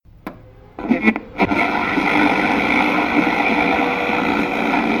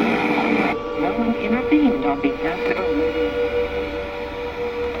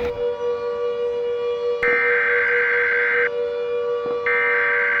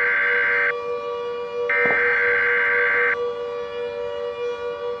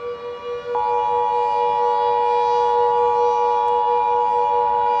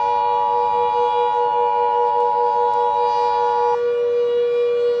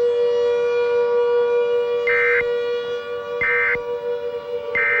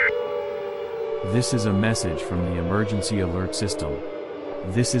This is a message from the emergency alert system.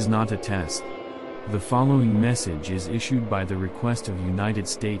 This is not a test. The following message is issued by the request of United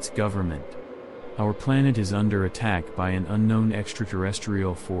States government. Our planet is under attack by an unknown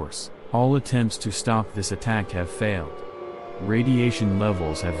extraterrestrial force. All attempts to stop this attack have failed. Radiation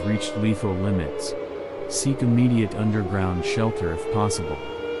levels have reached lethal limits. Seek immediate underground shelter if possible.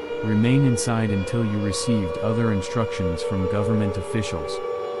 Remain inside until you received other instructions from government officials.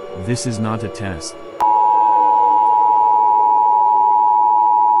 This is not a test.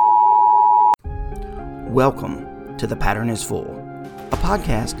 Welcome to The Pattern is Full, a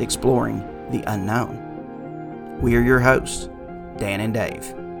podcast exploring the unknown. We are your hosts, Dan and Dave.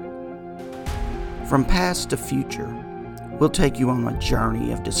 From past to future, we'll take you on a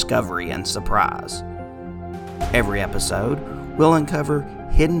journey of discovery and surprise. Every episode, we'll uncover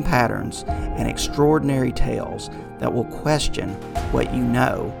hidden patterns and extraordinary tales that will question what you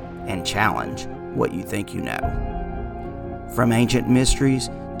know and challenge what you think you know. From ancient mysteries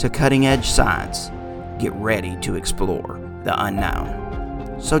to cutting-edge science, get ready to explore the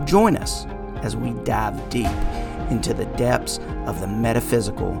unknown. So join us as we dive deep into the depths of the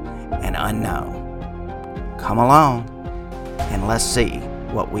metaphysical and unknown. Come along and let's see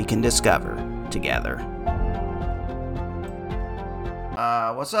what we can discover together.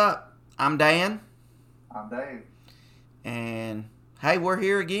 What's up? I'm Dan. I'm Dave. And hey, we're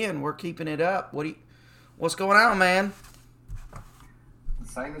here again. We're keeping it up. What's going on, man?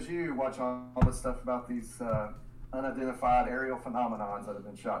 Same as you, watch all this stuff about these unidentified aerial phenomenons that have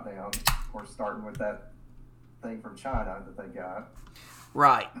been shot down. Of course, starting with that thing from China that they got.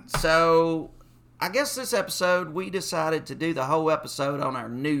 Right. So, I guess this episode, we decided to do the whole episode on our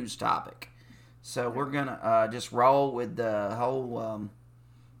news topic. So, we're going to just roll with the whole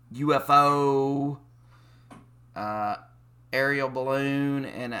UFO aerial balloon.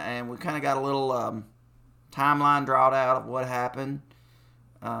 And we kind of got a little timeline drawn out of what happened.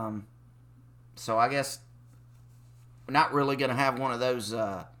 So I guess we're not really going to have one of those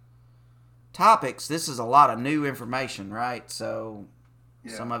topics. This is a lot of new information, right? So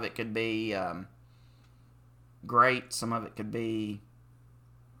Some of it could be great. Some of it could be,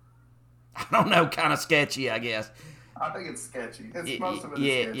 I don't know, kind of sketchy, I guess. I think it's sketchy. Most of it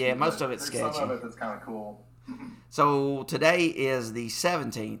is sketchy. Yeah, most of it's sketchy. Some of it that's kind of cool. So today is the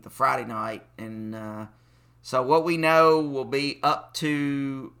 17th, the Friday night, and so what we know will be up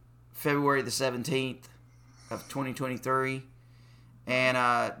to February the 17th of 2023.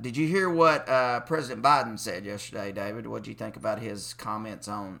 And did you hear what President Biden said yesterday, David? What did you think about his comments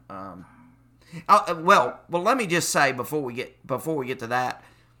on? Well, let me just say before we get to that.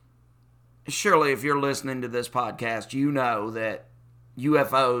 Surely, if you're listening to this podcast, you know that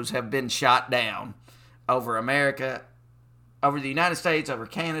UFOs have been shot down over America, over the United States, over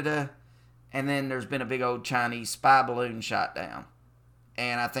Canada. And then there's been a big old Chinese spy balloon shot down.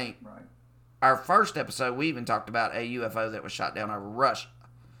 And I think our first episode, we even talked about a UFO that was shot down over Russia.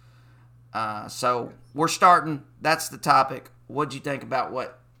 So we're starting. That's the topic. What'd you think about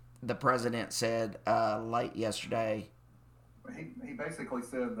what the president said late yesterday? He basically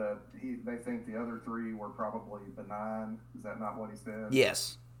said that they think the other three were probably benign. Is that not what he said?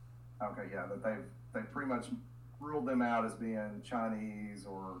 Yes. Okay, yeah. That they pretty much ruled them out as being Chinese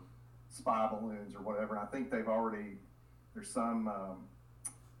or spy balloons or whatever. And I think they've already there's some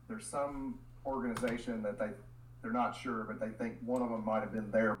organization that they're not sure, but they think one of them might have been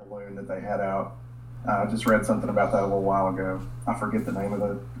their balloon that they had out. I just read something about that a little while ago. I forget the name of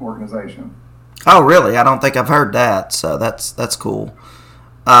the organization. Oh, really? I don't think I've heard that. So that's cool.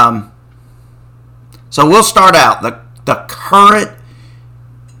 So we'll start out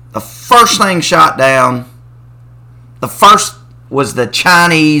the first thing shot down. The first was the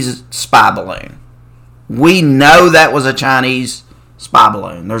Chinese spy balloon. We know that was a Chinese spy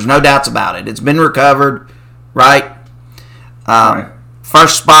balloon. There's no doubts about it. It's been recovered, right? Right.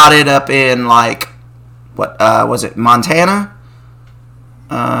 First spotted up in, what was it, Montana?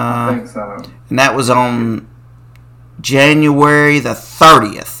 I think so. And that was on January the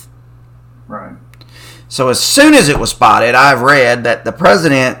 30th. Right. So as soon as it was spotted, I've read that the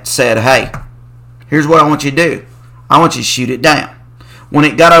president said, hey, here's what I want you to do. I want you to shoot it down. When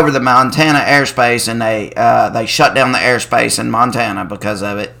it got over the Montana airspace and they shut down the airspace in Montana because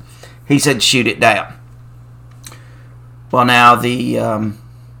of it, he said shoot it down. Well, now the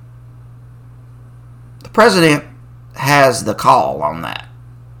president has the call on that.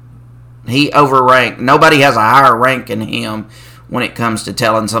 He overranked. Nobody has a higher rank than him when it comes to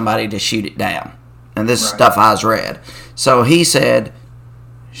telling somebody to shoot it down. And this is stuff I've read. So he said,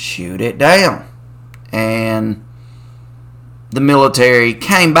 shoot it down. And the military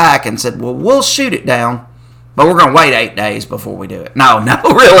came back and said, well, we'll shoot it down, but we're going to wait 8 days before we do it. No,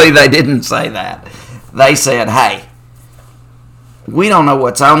 really, they didn't say that. They said, hey, we don't know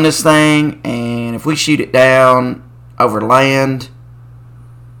what's on this thing, and if we shoot it down over land,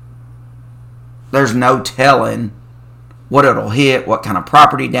 there's no telling what it'll hit, what kind of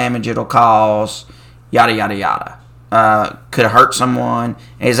property damage it'll cause, yada, yada, yada. Could it hurt someone?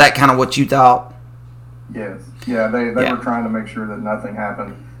 Is that kind of what you thought? Yes. Yeah, they were trying to make sure that nothing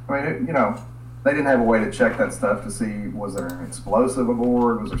happened. I mean, they didn't have a way to check that stuff to see, was there an explosive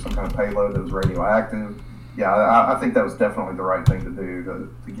aboard? Was there some kind of payload that was radioactive? Yeah, I think that was definitely the right thing to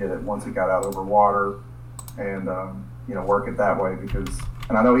do, to get it once it got out over water and, work it that way because,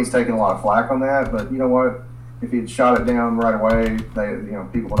 and I know he's taking a lot of flack on that, but you know what? If he had shot it down right away,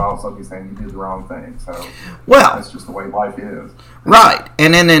 people would also be saying you did the wrong thing. So, well, that's just the way life is. Right.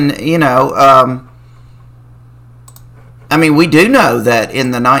 And then, we do know that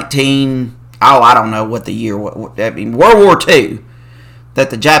in the I don't know what the year, World War II, that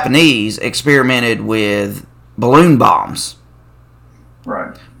the Japanese experimented with balloon bombs.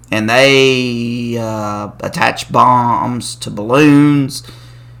 Right. And they attached bombs to balloons,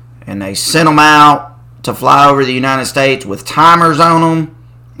 and they sent them out to fly over the United States with timers on them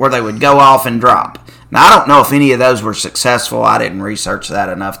where they would go off and drop. Now, I don't know if any of those were successful. I didn't research that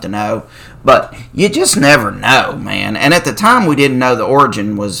enough to know. But you just never know, man. And at the time, we didn't know the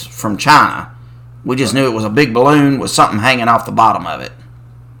origin was from China. We just knew it was a big balloon with something hanging off the bottom of it.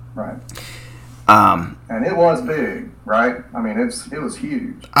 Right. And it was big, right? I mean, it was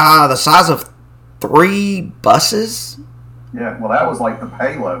huge. The size of 3 buses? Yeah, well, that was like the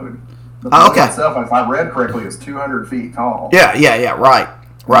payload. The balloon itself, if I read correctly, is 200 feet tall. Yeah, right.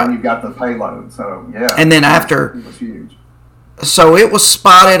 And then you've got the payload, so yeah. And then after... It was huge. So it was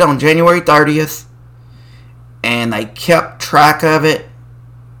spotted on January 30th, and they kept track of it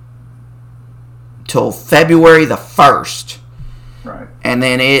till February the 1st. Right. And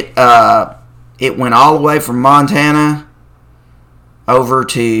then it went all the way from Montana over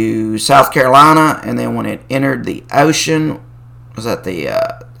to South Carolina, and then when it entered the ocean, was that the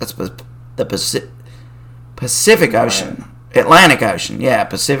Pacific Ocean? Atlantic Ocean, yeah.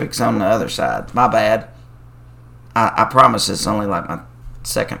 Pacific's on the other side. My bad. I promise it's only like my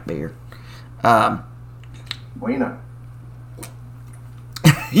second beer. We know.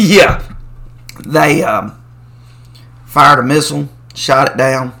 Yeah. They fired a missile, shot it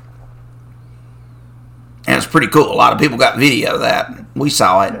down. And it's pretty cool. A lot of people got video of that. We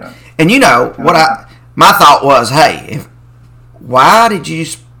saw it. Yeah. And my thought was, hey, why did you...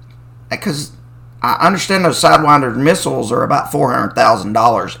 Because I understand those Sidewinder missiles are about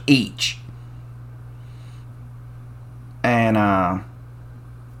 $400,000 each. And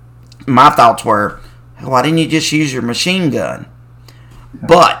my thoughts were, why didn't you just use your machine gun? Yeah.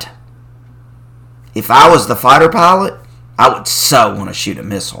 But if I was the fighter pilot, I would so want to shoot a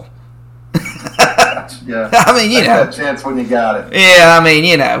missile. Yeah. I mean, that chance when you got it. Yeah, I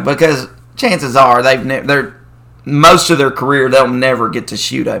mean, because chances are they're most of their career they'll never get to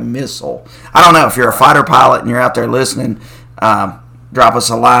shoot a missile. I don't know if you're a fighter pilot and you're out there listening. Drop us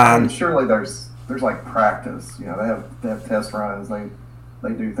a line. I mean, surely there's like practice. They have test runs. They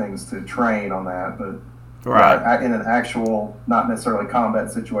do things to train on that, but right in an actual, not necessarily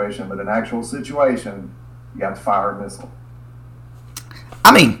combat situation, but an actual situation, you have to fire a missile.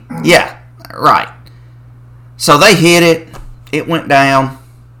 I mean, yeah, right. So they hit it. It went down.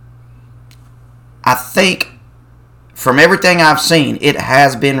 I think, from everything I've seen, it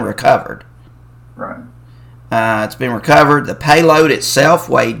has been recovered. Right. It's been recovered. The payload itself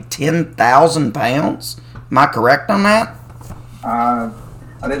weighed 10,000 pounds. Am I correct on that? I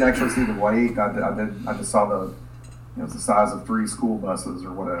didn't actually see the weight. I just saw the the size of 3 school buses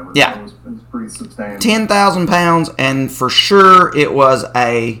or whatever. Yeah. So it was pretty substantial. 10,000 pounds, and for sure it was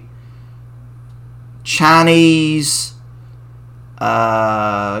a Chinese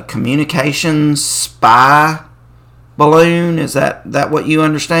communications spy balloon. Is that what you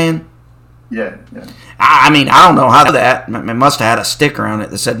understand? Yeah. I mean, I don't know how that. It must have had a sticker on it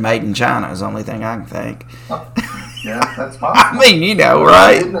that said "Made in China." Is the only thing I can think. Yeah, that's possible. I mean,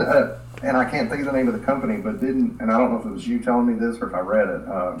 right? And I can't think of the name of the company, but and I don't know if it was you telling me this or if I read it.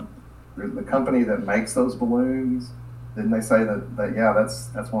 The company that makes those balloons, didn't they say that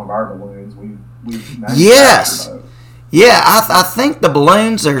that's one of our balloons? We yes. Those. Yeah, I think the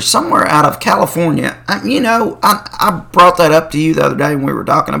balloons are somewhere out of California. I brought that up to you the other day when we were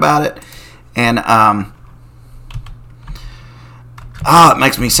talking about it, and it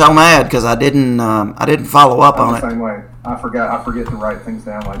makes me so mad because I didn't follow up on it. Same way. I forget to write things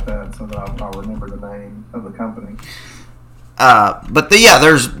down like that so that I'll remember the name of the company.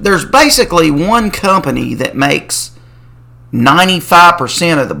 there's basically one company that makes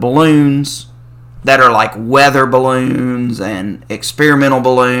 95% of the balloons that are like weather balloons and experimental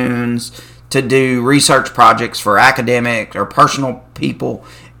balloons to do research projects for academic or personal people.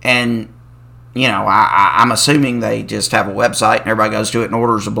 And, I'm assuming they just have a website and everybody goes to it and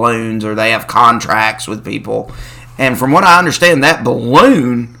orders the balloons, or they have contracts with people. And from what I understand, that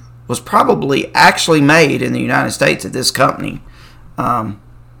balloon was probably actually made in the United States at this company.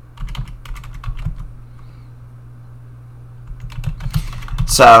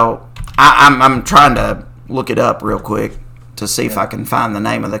 So I'm trying to look it up real quick to see if I can find the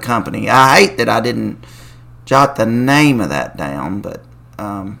name of the company. I hate that I didn't jot the name of that down, but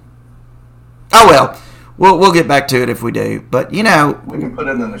oh well, we'll get back to it if we do. But we can put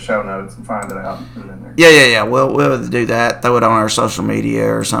it in the show notes and find it out and put it in there. Yeah. We'll do that. Throw it on our social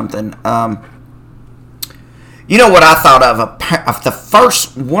media or something. What I thought of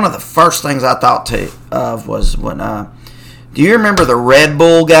one of the first things I thought of was when do you remember the Red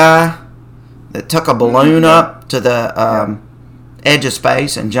Bull guy that took a balloon up to the edge of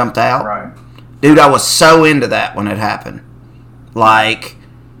space and jumped out? Right. Dude, I was so into that when it happened. Like,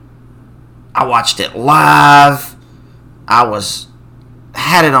 I watched it live.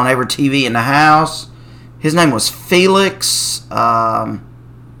 Had it on every TV in the house. His name was Felix. I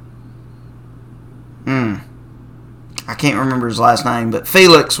can't remember his last name, but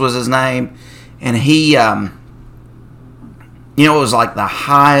Felix was his name. And he, it was like the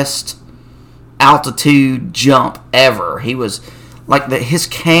highest altitude jump ever. He was like his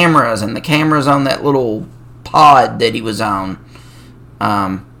cameras and the cameras on that little pod that he was on.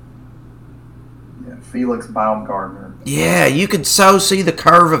 Felix Baumgartner. Yeah, you could so see the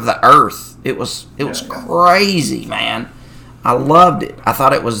curve of the Earth. It was crazy, man. I loved it. I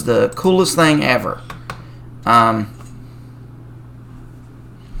thought it was the coolest thing ever.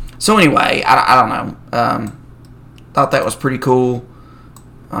 So anyway, I don't know. Thought that was pretty cool.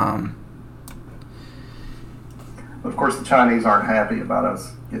 Of course, the Chinese aren't happy about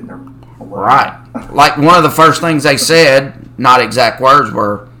us getting their balloon. Right. Like one of the first things they said, not exact words,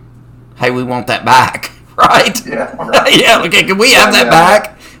 were, "Hey, we want that back." Right? Yeah. Right. Yeah. Okay. Can we have that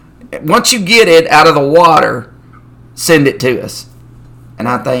back? Once you get it out of the water, send it to us. And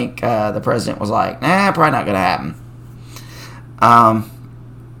I think the president was like, "Nah, probably not going to happen." I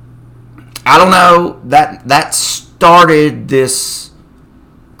don't know. That started this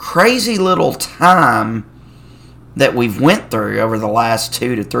crazy little time that we've went through over the last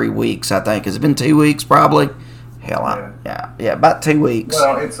 2 to 3 weeks. I think has it been 2 weeks probably. Hell, yeah, about 2 weeks.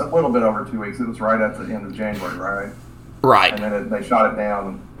 Well, it's a little bit over 2 weeks. It was right at the end of January, right? Right. And then they shot it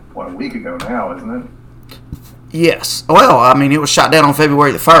down, a week ago now, isn't it? Yes. Well, I mean, it was shot down on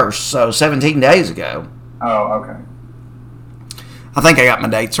February the 1st, so 17 days ago. Oh, okay. I think I got my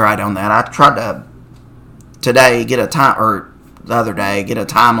dates right on that. I tried to today get a time, or the other day, get a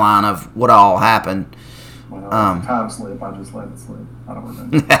timeline of what all happened. Well, time slip. I just let it slip. I don't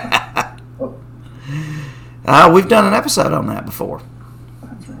remember. We've done an episode on that before.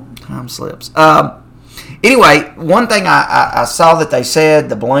 That's right. Time slips. Anyway, one thing I saw that they said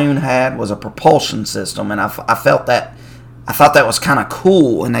the balloon had was a propulsion system, and I thought that was kind of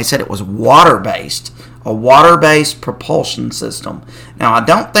cool, and they said it was water-based, a water-based propulsion system. Now, I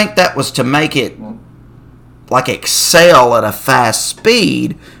don't think that was to make it like excel at a fast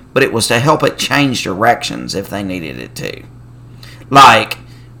speed, but it was to help it change directions if they needed it to. Like,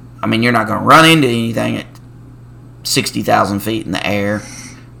 I mean, you're not going to run into anything at 60,000 feet in the air,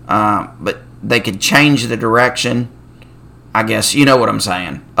 but they could change the direction. I guess you know what I'm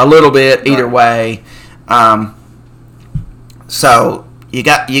saying. A little bit, either way. So you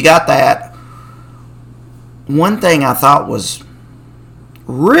got that. One thing I thought was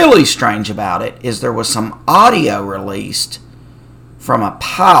really strange about it is there was some audio released from a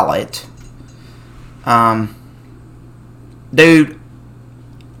pilot. Dude,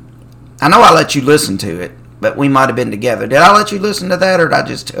 I know I let you listen to it, but we might have been together. Did I let you listen to that, or did I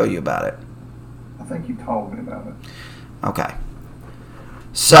just tell you about it? I think you told me about it. Okay.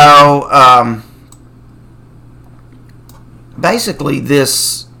 So, basically,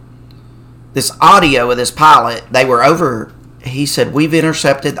 this audio of this pilot, they were over. He said, "We've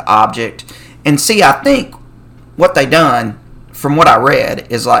intercepted the object." And see, I think what they done, from what I read,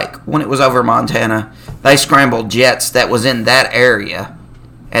 is like when it was over Montana, they scrambled jets that was in that area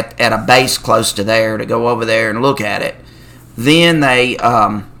at a base close to there to go over there and look at it. Then they,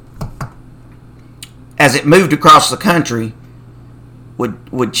 as it moved across the country,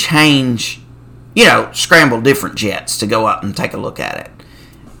 would change, scramble different jets to go up and take a look at it.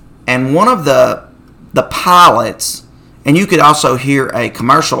 And one of the pilots, And you could also hear a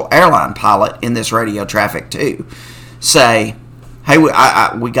commercial airline pilot in this radio traffic too say, hey,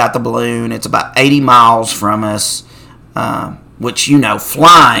 we got the balloon. It's about 80 miles from us, which,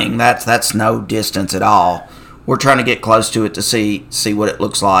 flying, that's no distance at all. We're trying to get close to it to see what it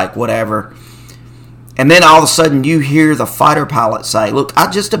looks like, whatever. And then all of a sudden you hear the fighter pilot say, look, I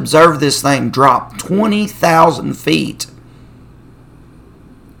just observed this thing drop 20,000 feet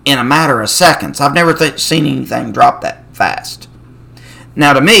in a matter of seconds. I've never seen anything drop that fast.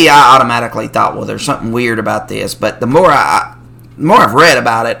 Now, to me, I automatically thought, well, there's something weird about this. But the more I've read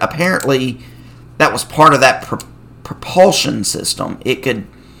about it, apparently that was part of that propulsion system. It could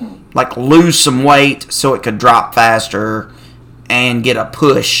lose some weight so it could drop faster and get a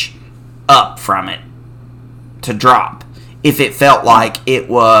push up from it to drop if it felt like it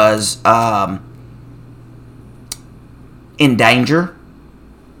was in danger.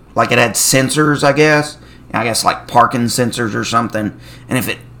 Like it had sensors, I guess like parking sensors or something. And if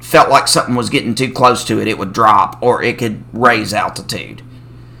it felt like something was getting too close to it, it would drop or it could raise altitude.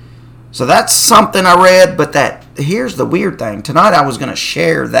 So that's something I read, but here's the weird thing. Tonight I was going to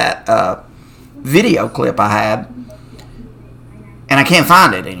share that video clip I had, and I can't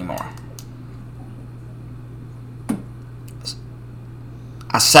find it anymore.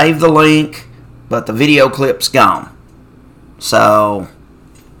 I saved the link, but the video clip's gone. So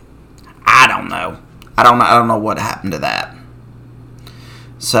I don't know. I don't know what happened to that.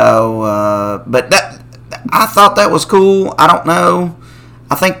 So, but I thought that was cool. I don't know.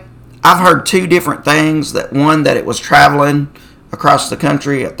 I think I've heard two different things. That it was traveling across the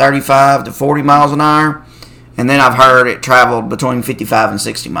country at 35 to 40 miles an hour. And then I've heard it traveled between 55 and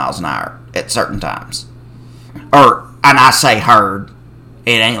 60 miles an hour at certain times. And I say heard.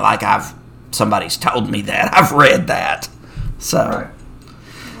 It ain't like somebody's told me that. I've read that. So.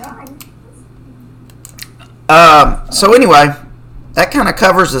 Right. So anyway, that kind of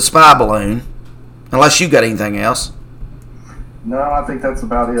covers the spy balloon. Unless you got anything else. No, I think that's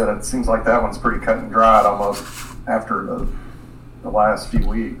about it. It seems like that one's pretty cut and dried almost after the last few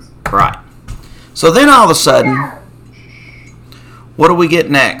weeks. Right. So then all of a sudden, what do we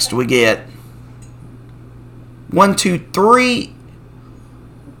get next? We get 1, 2, 3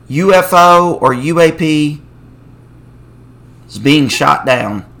 UFO or UAP is being shot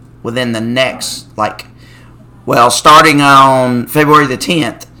down within the next, starting on February the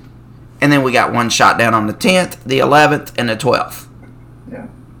 10th. And then we got one shot down on the 10th, the 11th, and the 12th. Yeah.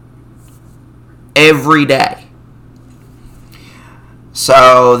 Every day.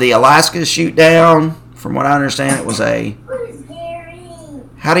 So the Alaska shoot down, from what I understand, it was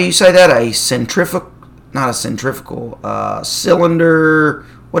how do you say that? Not a centrifugal, cylinder.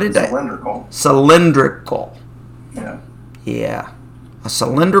 What did Cylindrical. Cylindrical. Yeah. Yeah. A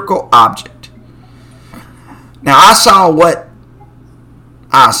cylindrical object. Now, I saw what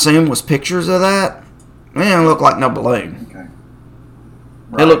I assume was pictures of that. It didn't look like no balloon. Okay.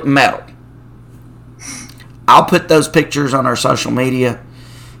 Right. It looked metal. I'll put those pictures on our social media.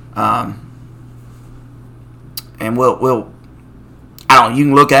 And we'll I don't know, you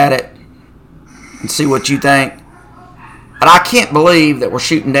can look at it and see what you think. But I can't believe that we're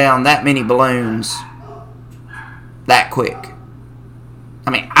shooting down that many balloons that quick.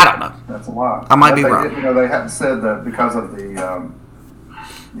 I mean, I don't know. That's a lot. I might be wrong. They hadn't said that because of the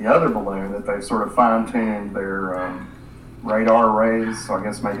other balloon that they sort of fine-tuned their radar arrays. So I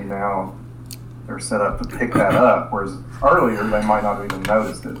guess maybe now they're set up to pick that up, whereas earlier they might not have even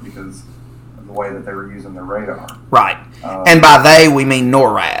noticed it because of the way that they were using their radar. Right. And by they, we mean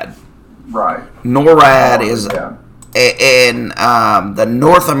NORAD. Right. NORAD is in the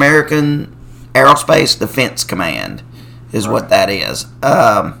North American Aerospace Defense Command is what that is.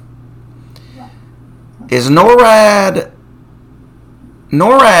 Is NORAD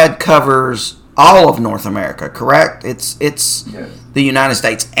covers all of North America, correct? It's yes. The United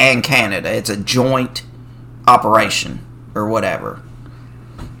States and Canada. It's a joint operation or whatever.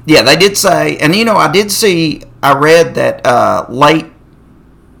 Yeah, they did say, and I read that late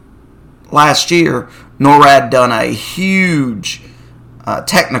last year, NORAD done a huge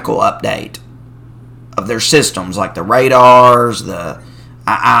technical update of their systems, like the radars,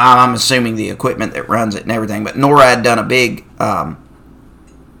 I'm assuming the equipment that runs it and everything, but NORAD done a big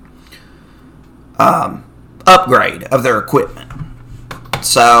upgrade of their equipment.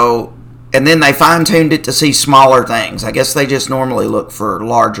 So, and then they fine-tuned it to see smaller things. I guess they just normally look for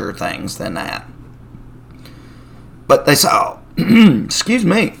larger things than that. But they saw, excuse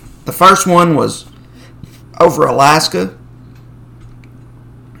me, the first one was over Alaska.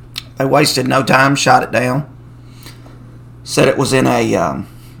 They wasted no time, shot it down. Said it was in a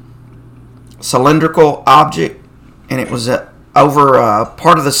cylindrical object, and it was over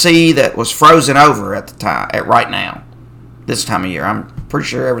part of the sea that was frozen over at the time. Right now, this time of year, I'm pretty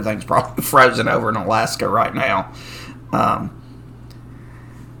sure everything's probably frozen over in Alaska right now.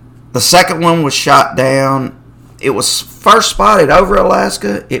 The second one was shot down. It was first spotted over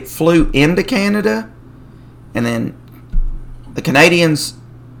Alaska. It flew into Canada, and then the Canadians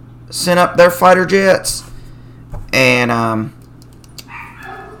sent up their fighter jets. And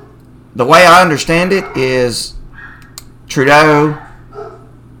the way I understand it is Trudeau,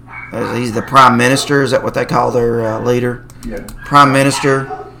 he's the prime minister. Is that what they call their leader? Yeah. Prime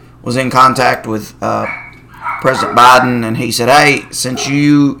minister was in contact with President Biden, and he said, "Hey, since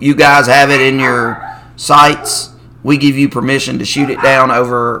you guys have it in your sights, we give you permission to shoot it down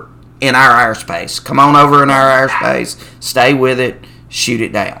over in our airspace. Come on over in our airspace, stay with it, shoot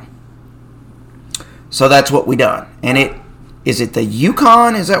it down." So that's what we done. And is it the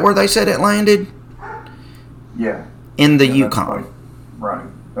Yukon? Is that where they said it landed? Yeah. In the Yukon. Right.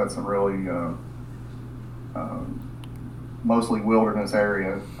 That's a really mostly wilderness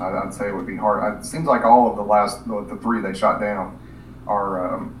area. I'd say it would be hard. It seems like all of the three they shot down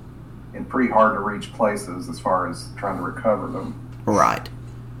are in pretty hard to reach places as far as trying to recover them. Right.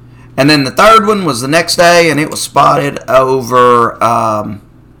 And then the third one was the next day, and it was spotted over.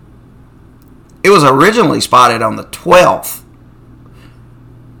 It was originally spotted on the 12th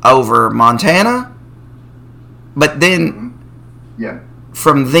over Montana, but then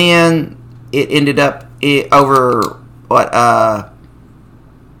from then it ended up over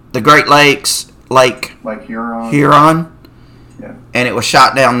the Great Lakes, Lake Huron. Yeah. And it was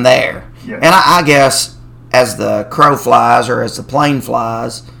shot down there. Yeah. And I guess as the crow flies, or as the plane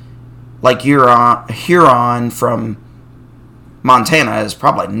flies, Lake Huron from Montana is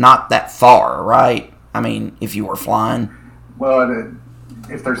probably not that far, right? I mean, if you were flying. Well,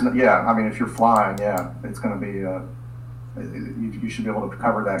 if there's if you're flying, it's going to be. You should be able to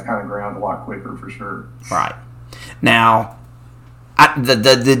cover that kind of ground a lot quicker for sure. Right. Now,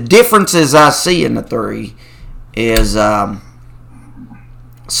 the differences I see in the three is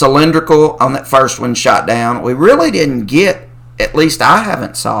cylindrical on that first one shot down. We really didn't get, at least I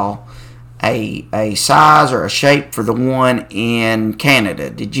haven't saw, a size or a shape for the one in Canada.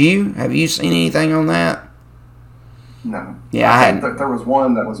 Did you? Have you seen anything on that? No. Yeah, I hadn't. There was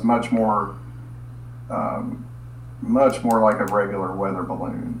one that was much more like a regular weather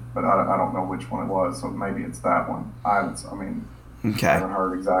balloon, but I don't know which one it was, so maybe it's that one. I haven't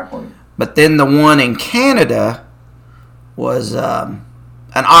heard exactly. But then the one in Canada was an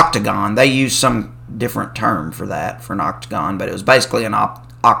octagon. They used some different term for that, for an octagon, but it was basically an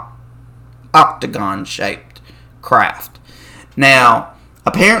octagon-shaped craft. Now,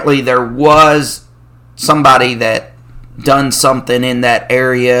 apparently there was somebody that done something in that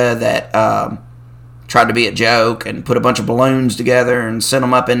area that tried to be a joke and put a bunch of balloons together and sent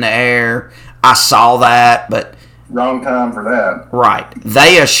them up in the air. I saw that, but... Wrong time for that. Right.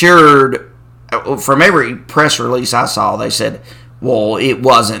 They assured, from every press release I saw, they said, well, it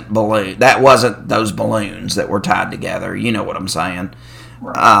wasn't balloon. That wasn't those balloons that were tied together. You know what I'm saying?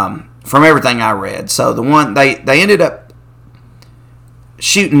 Right. From everything I read. So the one, they ended up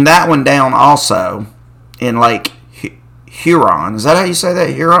shooting that one down also in Lake Huron. Is that how you say that,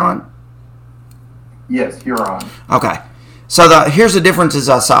 Huron? Yes, Huron. Okay. So here's the differences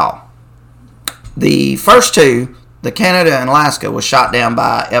I saw. The first two, the Canada and Alaska, was shot down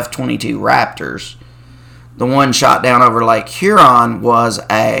by F-22 Raptors. The one shot down over Lake Huron was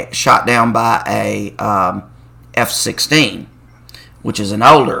shot down by a F-16, which is an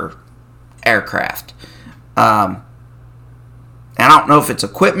older aircraft. And I don't know if it's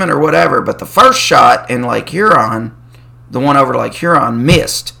equipment or whatever, but the first shot in Lake Huron, the one over Lake Huron,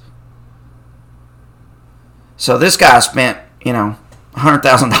 missed. So this guy spent,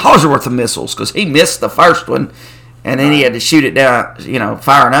 $100,000 worth of missiles because he missed the first one, and then he had to shoot it down,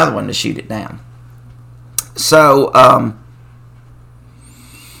 fire another one to shoot it down. So,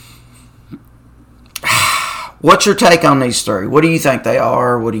 what's your take on these three? What do you think they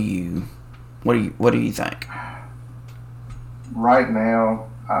are? What do you think? Right now,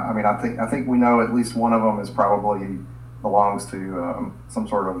 I think we know at least one of them is probably belongs to some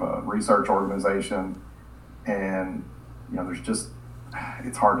sort of a research organization, and there's just,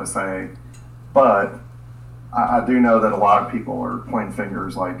 it's hard to say, but I do know that a lot of people are pointing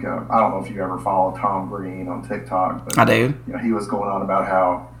fingers. Like I don't know if you ever follow Tom Green on TikTok, but I do. He was going on about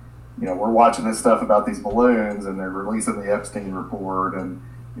how we're watching this stuff about these balloons, and they're releasing the Epstein report, and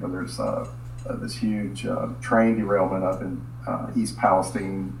there's this huge train derailment up in East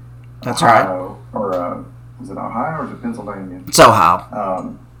Palestine. That's Ohio, right. Or was it Ohio or is it Pennsylvania? It's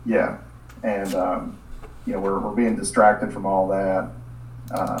Ohio. Yeah, and we're being distracted from all that.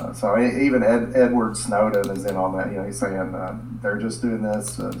 So even Edward Snowden is in on that. He's saying they're just doing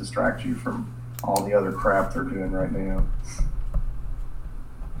this to distract you from all the other crap they're doing right now.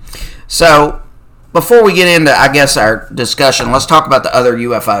 So before we get into, I guess, our discussion, let's talk about the other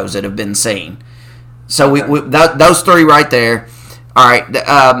UFOs that have been seen. So those three right there. All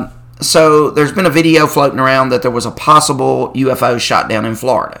right. So there's been a video floating around that there was a possible UFO shot down in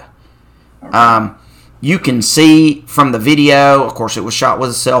Florida. Okay. You can see from the video, of course, it was shot with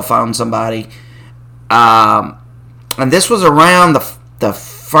a cell phone, somebody. And this was around the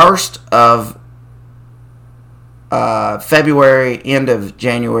 1st of February, end of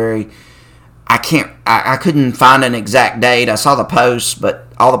January. I couldn't find an exact date. I saw the posts, but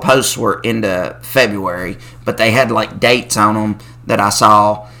all the posts were into February, but they had like dates on them that I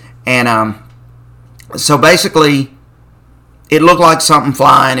saw. And so basically, it looked like something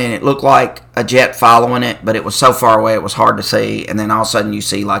flying, and it looked like a jet following it, but it was so far away it was hard to see. And then all of a sudden you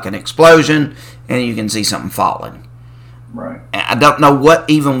see like an explosion, and you can see something falling. Right. And I don't know what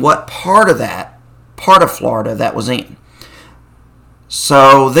part of Florida that was in.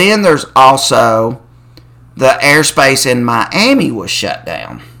 So then there's also the airspace in Miami was shut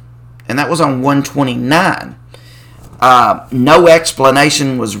down, and that was on 129. No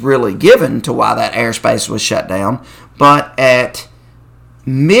explanation was really given to why that airspace was shut down, but at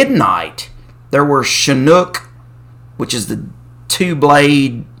midnight there were Chinook, which is the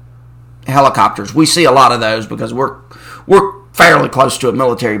two-blade helicopters. We see a lot of those because we're fairly close to a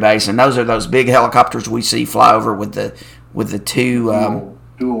military base, and those are those big helicopters we see fly over with the two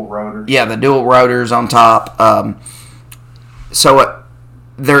dual rotors. Yeah, the dual rotors on top.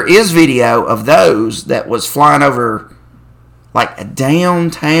 There is video of those that was flying over like a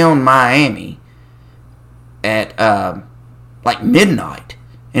downtown Miami at like midnight,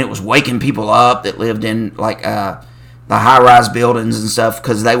 and it was waking people up that lived in like the high-rise buildings and stuff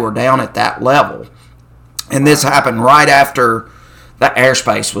because they were down at that level. And this happened right after the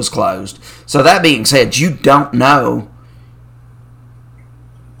airspace was closed. So that being said, you don't know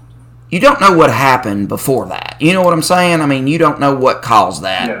what happened before that. You know what I'm saying? I mean, you don't know what caused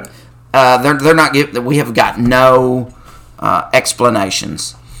that. Yeah. They're not giving. We have got no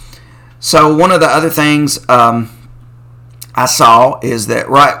explanations. So one of the other things I saw is that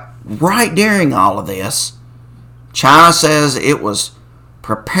right during all of this, China says it was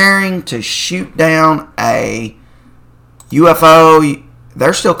preparing to shoot down a UFO.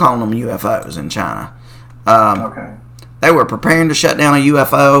 They're still calling them UFOs in China. Okay. They were preparing to shut down a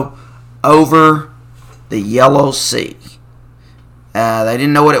UFO over the Yellow Sea. They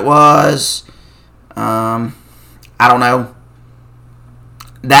didn't know what it was. I don't know.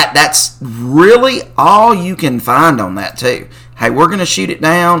 That's really all you can find on that too. Hey, we're going to shoot it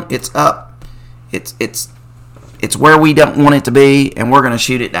down. It's up. It's where we don't want it to be, and we're going to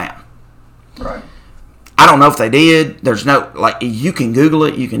shoot it down. Right. I don't know if they did. There's no, like, you can Google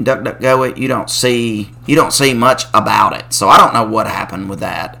it, you can DuckDuckGo it. You don't see much about it. So I don't know what happened with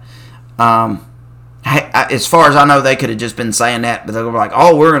that. As far as I know, they could have just been saying that, but they were like,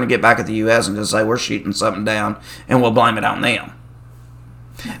 "Oh, we're going to get back at the U.S. and just say we're shooting something down, and we'll blame it on them."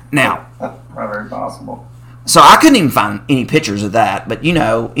 Now, very possible. So I couldn't even find any pictures of that. But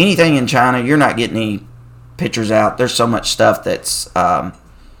anything in China, you're not getting any pictures out. There's so much stuff that's I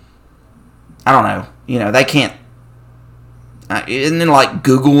don't know. They can't. Isn't it like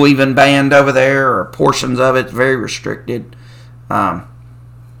Google even banned over there, or portions of it very restricted?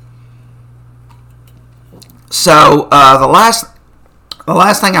 So the last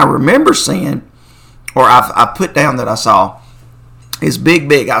thing I remember seeing, or I put down that I saw, is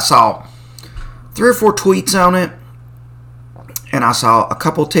Big. I saw 3 or 4 tweets on it, and I saw a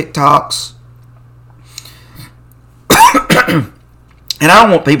couple TikToks. And I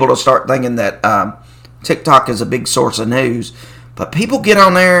don't want people to start thinking that TikTok is a big source of news, but people get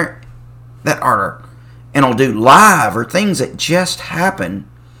on there and will do live or things that just happen,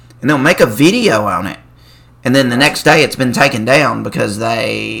 and they'll make a video on it, and then the next day it's been taken down because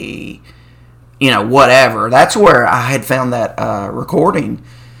they, whatever. That's where I had found that recording,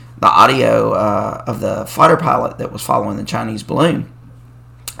 the audio of the fighter pilot that was following the Chinese balloon.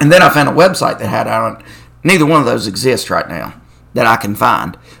 And then I found a website that had on it. Neither one of those exists right now that I can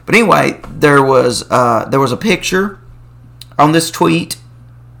find. But anyway, there was a picture on this tweet,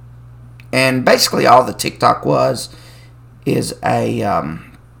 and basically all the TikTok is a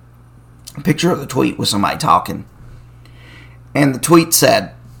picture of the tweet with somebody talking. And the tweet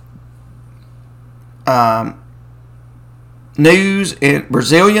said, news in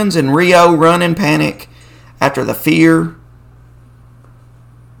Brazilians in Rio run in panic after a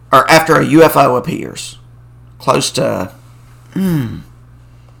UFO appears. close to, I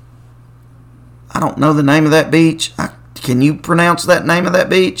don't know the name of that beach. Can you pronounce that name of that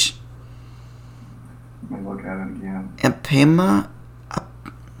beach? Let me look at it again. Empima?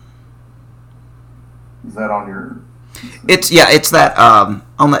 Is that on your... It's that,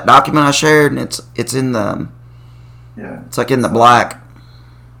 on that document I shared, and it's in the... Yeah. It's like in the black.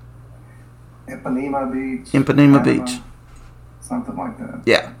 Ipanema Beach. Something like that.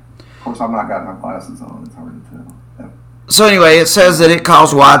 Yeah. Of course, I've not got my glasses on. It's hard to tell. Yep. So anyway, it says that it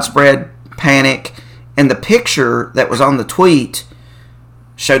caused widespread panic, and the picture that was on the tweet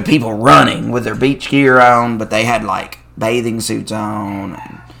showed people running with their beach gear on, but they had like bathing suits on,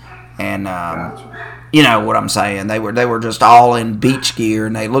 and Gotcha. you know what I'm saying. They were just all in beach gear,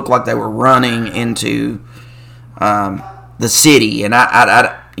 and they looked like they were running into the city. And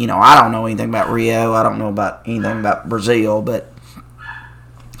I don't know anything about Rio. I don't know about anything about Brazil, but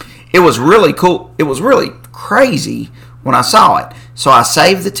it was really cool. It was really crazy when I saw it. So I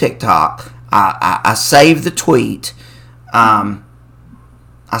saved the TikTok. I saved the tweet. I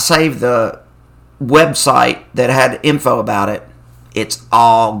saved the website that had info about it. It's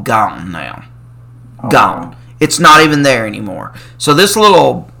all gone now. Gone. It's not even there anymore. So this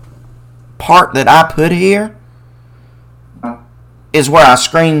little part that I put here is where I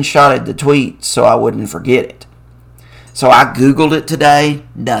screenshotted the tweet so I wouldn't forget it. So I Googled it today,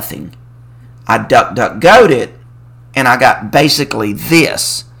 nothing. I DuckDuckGo'd it, and I got basically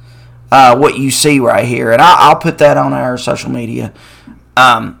this, what you see right here. And I'll put that on our social media.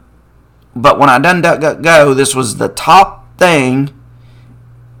 But when I done DuckDuckGo, this was the top thing,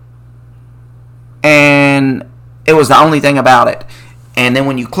 and it was the only thing about it. And then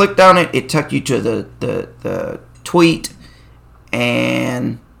when you clicked on it, it took you to the tweet,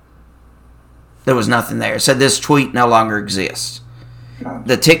 and there was nothing there. It said this tweet no longer exists.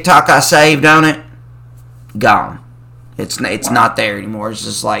 The TikTok I saved on it, gone. It's not there anymore. It's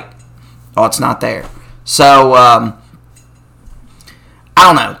just like, oh, it's not there. So I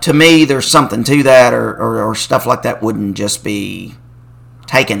don't know. To me, there's something to that, or stuff like that wouldn't just be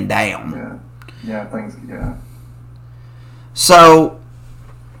taken down. Yeah. So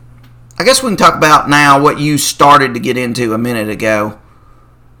I guess we can talk about now what you started to get into a minute ago.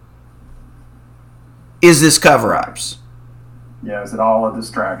 Is this cover-ups? Yeah, is it all a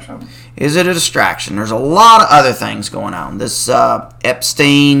distraction? Is it a distraction? There's a lot of other things going on. This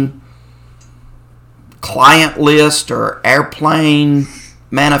Epstein client list or airplane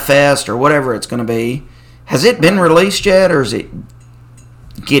manifest or whatever it's going to be. Has it been released yet, or is it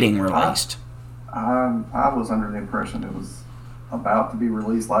getting released? I was under the impression it was about to be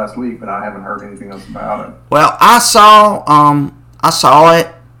released last week, but I haven't heard anything else about it. Well, I saw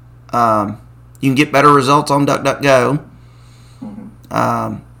it. You can get better results on DuckDuckGo.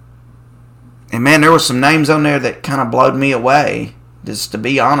 And man, there were some names on there that kind of blowed me away, just to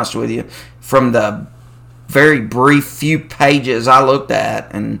be honest with you, from the very brief few pages I looked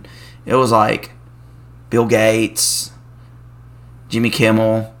at. And it was like Bill Gates, Jimmy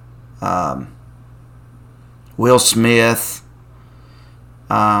Kimmel, Will Smith.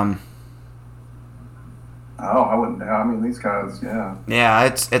 I wouldn't know. I mean, these guys, yeah. Yeah,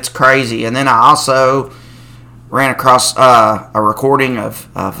 it's crazy. And then I also ran across a recording of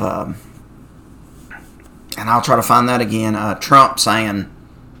and I'll try to find that again, Trump saying,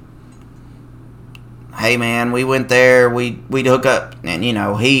 hey man, we went there, we'd hook up, and you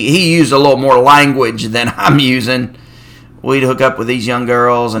know, he used a little more language than I'm using. We'd hook up with these young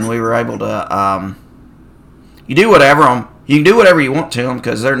girls, and we were able to, you can do whatever you want to them,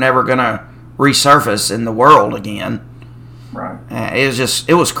 because they're never going to resurface in the world again. Right.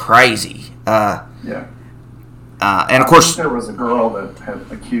 It was crazy. Yeah. And of course, there was a girl that had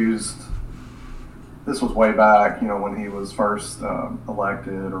accused. This was way back, when he was first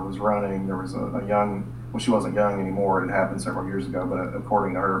elected or was running. There was a young. Well, she wasn't young anymore. It had happened several years ago. But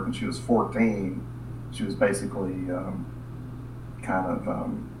according to her, when she was 14, she was basically kind of.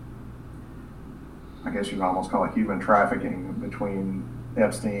 I guess you could almost call it human trafficking between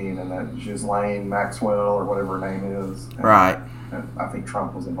Epstein and that Ghislaine Maxwell or whatever her name is. And, right. And I think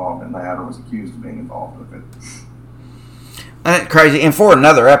Trump was involved in that or was accused of being involved with it. That's crazy. And for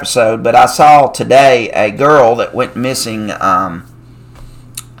another episode, but I saw today a girl that went missing. And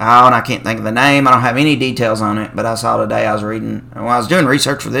I can't think of the name. I don't have any details on it, but I saw today. I was doing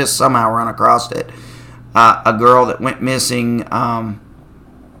research for this, somehow run across it. A girl that went missing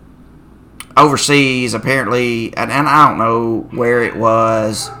overseas, apparently, and I don't know where it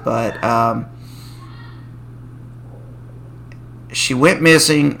was, but she went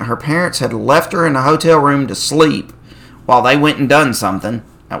missing. Her parents had left her in a hotel room to sleep while they went and done something,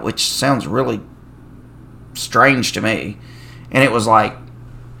 which sounds really strange to me. And it was like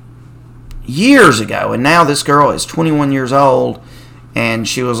years ago, and now this girl is 21 years old, and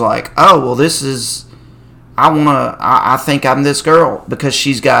she was like, oh, well, this is, I think I'm this girl, because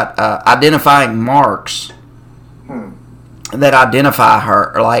she's got identifying marks that identify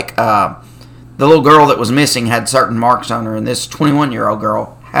her. Like, the little girl that was missing had certain marks on her, and this 21-year-old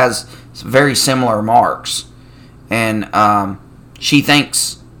girl has very similar marks. And she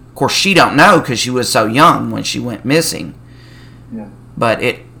thinks, of course, she don't know because she was so young when she went missing. Yeah. But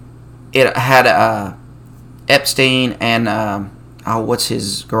it had Epstein and what's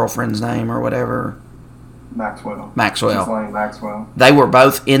his girlfriend's name or whatever? Maxwell. Maxwell. Maxwell. They were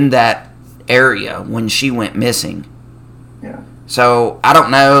both in that area when she went missing. Yeah. So I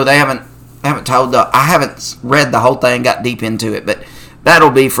don't know. They haven't told I haven't read the whole thing, got deep into it, but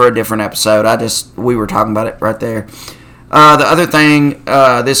that'll be for a different episode. We were talking about it right there. The other thing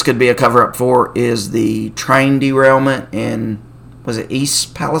this could be a cover up for is the train derailment in, was it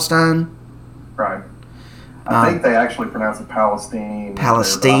East Palestine? Right. I think they actually pronounce it Palestine.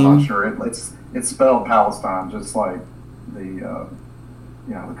 Palestine. I'm not sure. It's spelled Palestine, just like the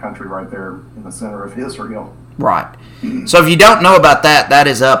the country right there in the center of Israel. Right. So if you don't know about that, that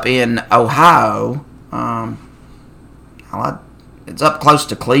is up in Ohio. It's up close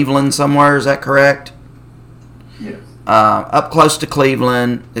to Cleveland somewhere. Is that correct? Yes. Up close to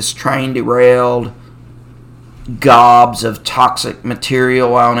Cleveland, this train derailed. Gobs of toxic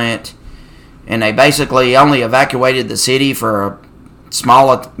material on it. And they basically only evacuated the city for a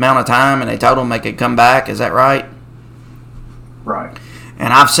small amount of time, and they told them they could come back. Is that right? Right.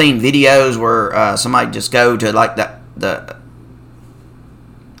 And I've seen videos where somebody just go to like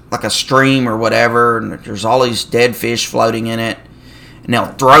like a stream or whatever, and there's all these dead fish floating in it, and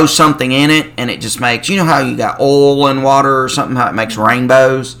they'll throw something in it, and it just makes, you know how you got oil in water or something, how it makes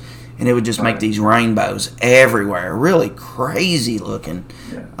rainbows, and it would just make these rainbows everywhere. Really crazy looking.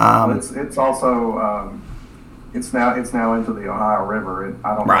 Yeah. It's also it's now into the Ohio River.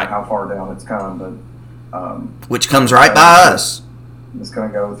 I don't know how far down it's come, but which comes right by us. It's going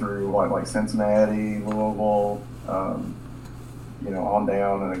to go through like Cincinnati, Louisville, on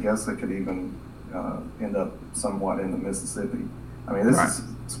down, and I guess it could even end up somewhat in the Mississippi. I mean, this is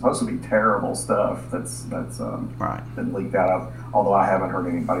supposed to be terrible stuff that's been leaked out of. Although I haven't heard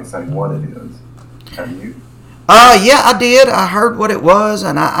anybody say what it is. Have you? Yeah, I did. I heard what it was,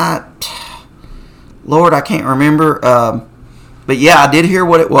 and Lord, I can't remember. But yeah, I did hear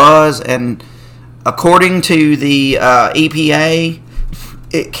what it was, and according to the EPA,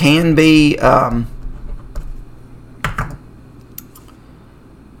 it can be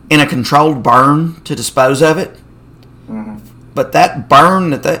in a controlled burn to dispose of it. Mm-hmm. But that burn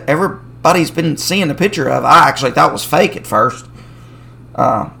that everybody's been seeing a picture of, I actually thought was fake at first.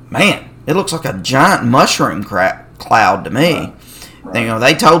 Man, it looks like a giant mushroom cloud to me. Right.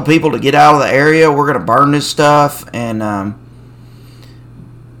 They told people to get out of the area. We're going to burn this stuff, and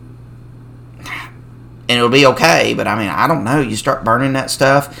it'll be okay. But I mean, I don't know. You start burning that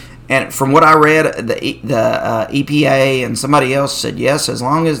stuff, and from what I read, the EPA and somebody else said yes, as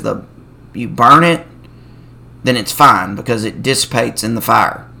long as you burn it, then it's fine because it dissipates in the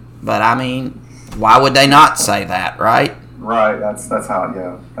fire. But I mean, why would they not say that, right? Right. That's how.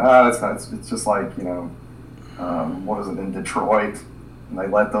 Yeah. It's just like what is it in Detroit? And they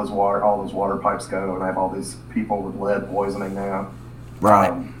let all those water pipes go, and they have all these people with lead poisoning now.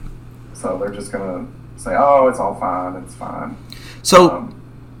 Right. So they're just gonna say, "Oh, it's all fine. It's fine." So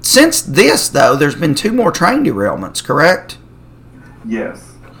since this, though, there's been 2 more train derailments, correct? Yes.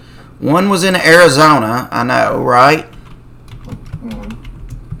 One was in Arizona, I know, right? Mm-hmm.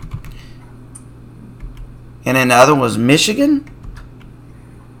 And then the other was Michigan?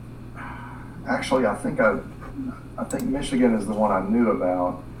 Actually, I think Michigan is the one I knew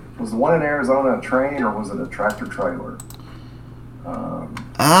about. Was the one in Arizona a train, or was it a tractor trailer?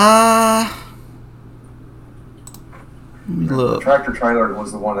 Look. The tractor trailer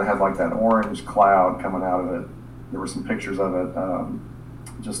was the one that had like that orange cloud coming out of it. There were some pictures of it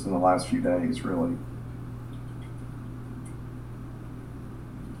just in the last few days, really.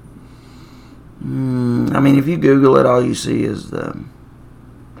 I mean, if you Google it, all you see is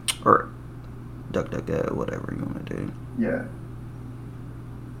or DuckDuckGo, whatever you want to do. Yeah.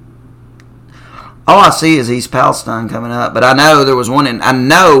 All I see is East Palestine coming up, but I know there was one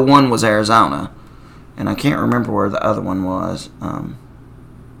one was Arizona, and I can't remember where the other one was.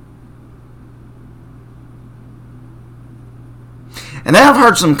 And then I've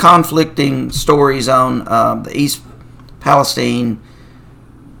heard some conflicting stories on the East Palestine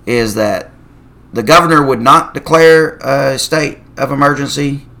is that the governor would not declare a state of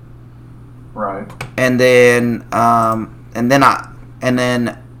emergency, Right. And then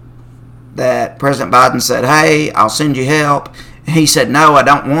that President Biden said, "Hey, I'll send you help." And he said, "No, I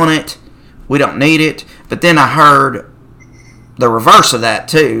don't want it. We don't need it." But then I heard the reverse of that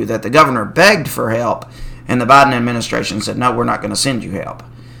too, that the governor begged for help, and the Biden administration said, "No, we're not going to send you help."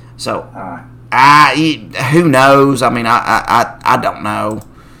 So, who knows? I mean, I don't know.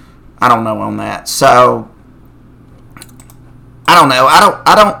 I don't know on that. So, I don't know.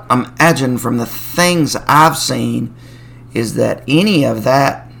 I don't imagine from the things I've seen is that any of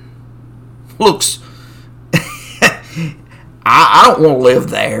that looks. I don't want to live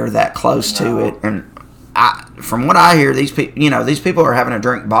there that close to it, and from what I hear, these people are having to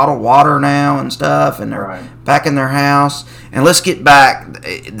drink bottled water now and stuff, and they're back in their house. And let's get back.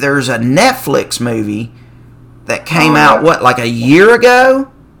 There's a Netflix movie that came out like a year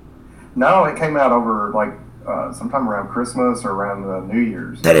ago. No, it came out over sometime around Christmas or around the New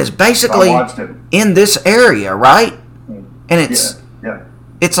Year's. That is basically in this area, right? And it's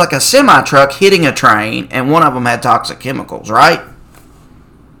it's like a semi-truck hitting a train, and one of them had toxic chemicals, right?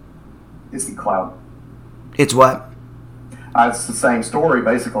 It's the cloud. It's what? It's the same story,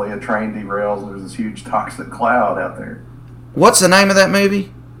 basically. A train derails, and there's this huge toxic cloud out there. What's the name of that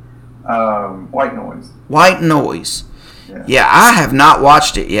movie? White Noise. White Noise. Yeah, I have not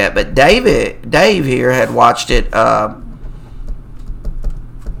watched it yet, but Dave here had watched it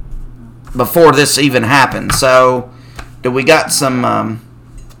before this even happened. So, do we got some...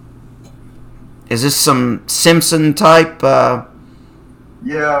 is this some Simpson type...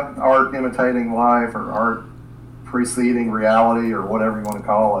 Yeah, art imitating life, or art preceding reality, or whatever you want to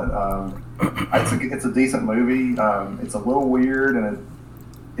call it. It's a decent movie. It's a little weird, and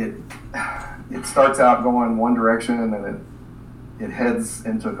it starts out going one direction, and then it heads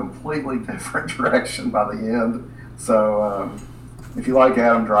into a completely different direction by the end. So if you like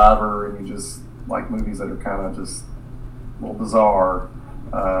Adam Driver and you just like movies that are kind of just a little bizarre,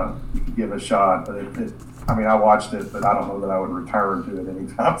 you could give it a shot. But I mean, I watched it, but I don't know that I would return to it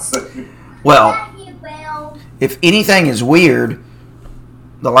anytime soon. Well, if anything is weird,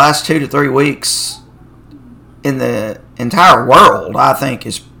 the last 2 to 3 weeks in the entire world, I think,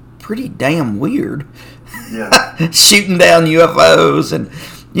 is pretty damn weird. Yeah. Shooting down UFOs. And,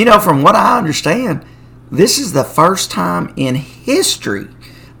 from what I understand, this is the first time in history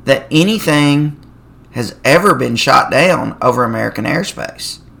that anything has ever been shot down over American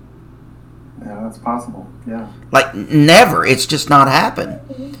airspace. Yeah, that's possible. Yeah. Like, never. It's just not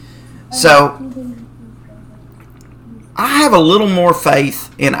happened. So, I have a little more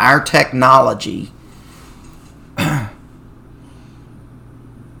faith in our technology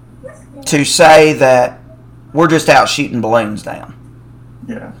to say that we're just out shooting balloons down.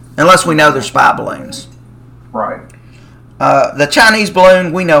 Yeah. Unless we know they're spy balloons. Right. The Chinese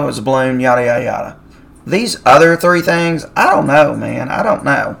balloon, we know is a balloon, yada, yada, yada. These other 3 things, I don't know, man. I don't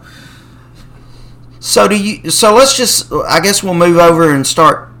know. So let's just, I guess we'll move over and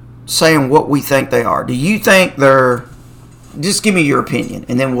start saying what we think they are. Do you think they're, just give me your opinion,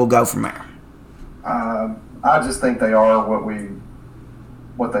 and then we'll go from there. I just think they are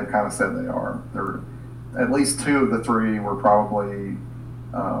what they've kind of said they are. They're, at least 2 of the 3 were probably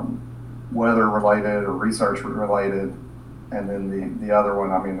weather related or research related, and then the other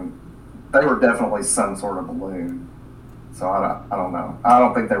one, I mean, they were definitely some sort of balloon. So I don't know. I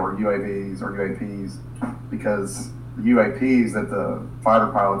don't think they were UAVs or UAPs, because the UAPs that the fighter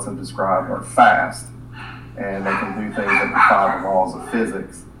pilots have described are fast, and they can do things that defy the laws of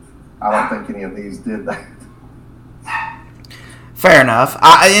physics. I don't think any of these did that. Fair enough.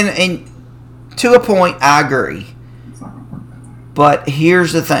 And to a point, I agree. But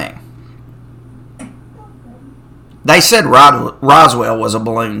here's the thing. They said Roswell was a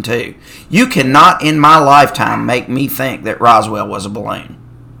balloon too. You cannot in my lifetime make me think that Roswell was a balloon.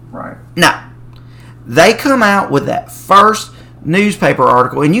 Right. No. They come out with that first newspaper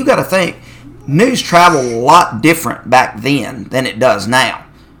article, and you got to think, news traveled a lot different back then than it does now.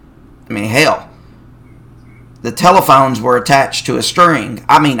 I mean, hell, the telephones were attached to a string.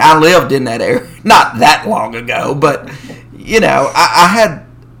 I mean, I lived in that area not that long ago, but,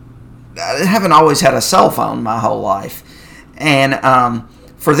 I haven't always had a cell phone my whole life. And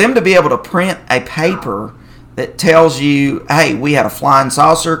for them to be able to print a paper that tells you, hey, we had a flying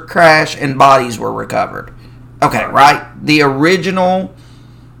saucer crash and bodies were recovered. Okay, right? The original.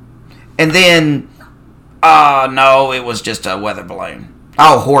 And then, no, it was just a weather balloon.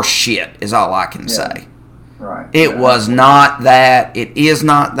 Oh, horse shit is all I can say. Right. It was not that. It is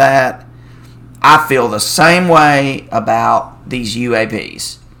not that. I feel the same way about these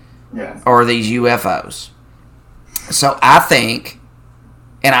UAPs. Yes. Or these UFOs. So I think,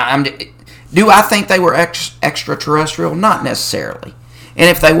 and Do I think they were extraterrestrial? Not necessarily. And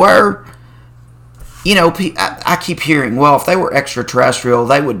if they were, I keep hearing, well, if they were extraterrestrial,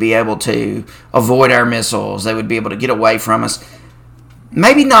 they would be able to avoid our missiles. They would be able to get away from us.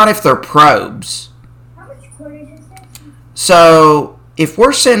 Maybe not if they're probes. So if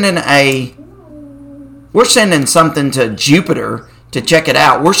we're sending something to Jupiter to check it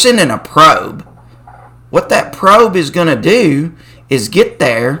out, we're sending a probe. What that probe is going to do is get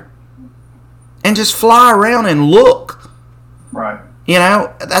there and just fly around and look. Right.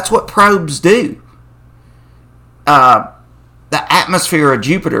 That's what probes do. The atmosphere of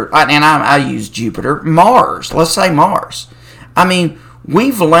Jupiter, and I use Jupiter, Mars. Let's say Mars. I mean,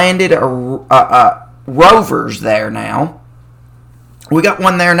 we've landed rovers there now. We got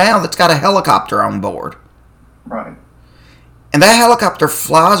one there now that's got a helicopter on board. Right. And that helicopter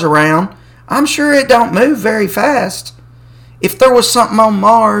flies around. I'm sure it don't move very fast. If there was something on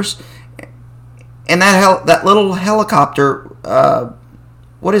Mars, and that little helicopter,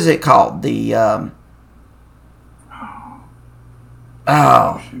 what is it called? Damn,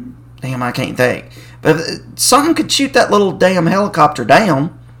 I can't think. But something could shoot that little damn helicopter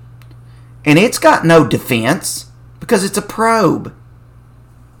down, and it's got no defense because it's a probe.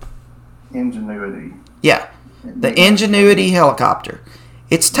 Ingenuity. Yeah, the Ingenuity helicopter.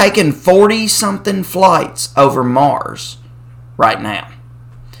 It's taken 40-something flights over Mars right now.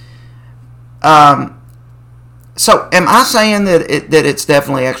 So, am I saying that it's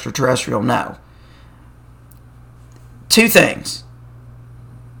definitely extraterrestrial? No. Two things.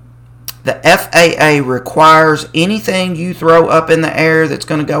 The FAA requires anything you throw up in the air that's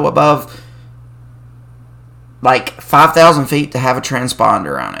going to go above like 5,000 feet to have a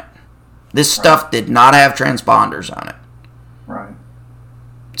transponder on it. This stuff did not have transponders on it. Right.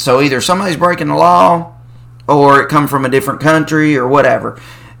 So either somebody's breaking the law, or it come from a different country, or whatever.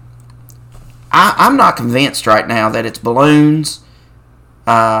 I'm not convinced right now that it's balloons.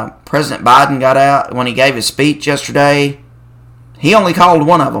 President Biden got out when he gave his speech yesterday. He only called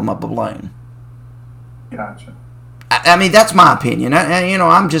one of them a balloon. Gotcha. I mean, that's my opinion.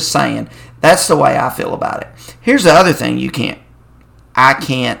 I'm just saying. That's the way I feel about it. Here's the other thing I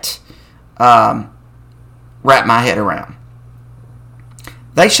can't wrap my head around.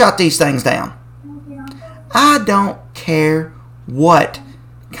 They shot these things down. I don't care what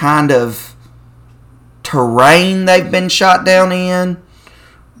kind of terrain they've been shot down in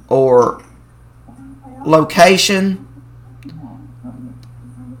or location.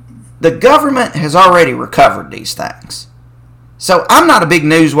 The government has already recovered these things. So I'm not a big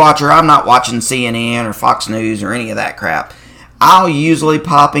news watcher. I'm not watching CNN or Fox News or any of that crap. I'll usually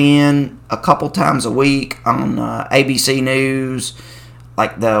pop in a couple times a week on ABC News,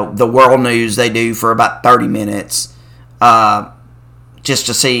 like the world news they do for about 30 minutes, just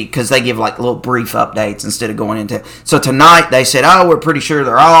to see, because they give like little brief updates instead of going into. So tonight they said, we're pretty sure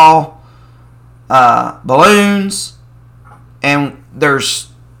they're all balloons, and there's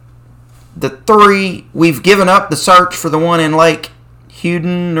the three. We've given up the search for the one in Lake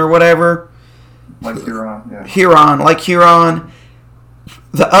Huron or whatever. Lake Huron, yeah. Lake Huron.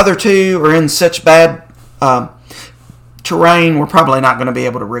 The other two are in such bad terrain, we're probably not going to be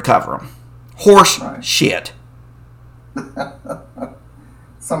able to recover them. Shit.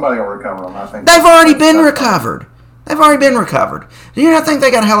 Somebody will recover them, I think. They've already been recovered. Do you not think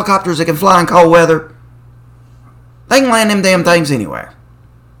they got helicopters that can fly in cold weather? They can land them damn things anywhere.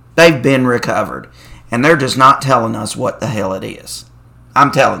 They've been recovered. And they're just not telling us what the hell it is.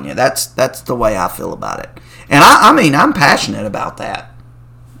 I'm telling you, that's the way I feel about it. And I mean, I'm passionate about that.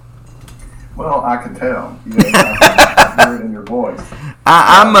 Well, I can tell. You hear it in your voice.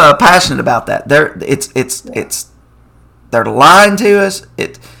 I'm passionate about that. They're lying to us.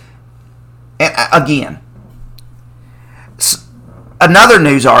 Again, another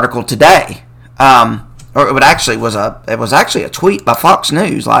news article today, or it was actually a tweet by Fox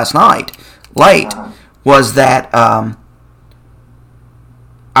News last night, late, was that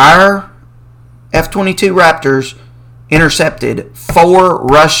our F-22 Raptors intercepted 4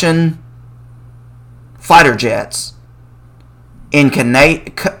 Russian fighter jets in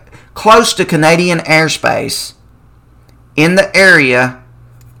close to Canadian airspace in the area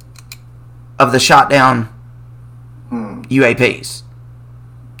of the shot down UAPs.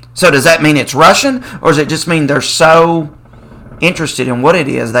 So does that mean it's Russian, or does it just mean they're so interested in what it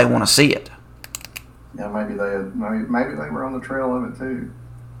is they want to see it? Yeah, maybe they were on the trail of it too.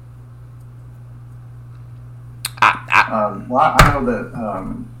 I know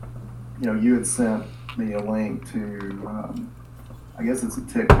that you had sent me a link to I guess it's a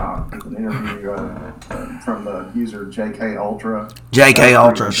TikTok. It's an interview from the user JK Ultra. JK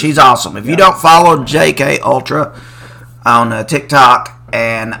Ultra. She's awesome. If you don't follow JK Ultra on TikTok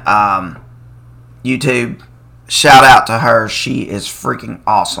and YouTube, shout out to her. She is freaking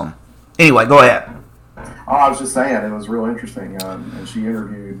awesome. Anyway, go ahead. Oh, I was just saying, it was real interesting. And she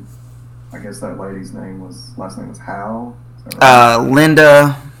interviewed, I guess that lady's last name was Howe. Is that right?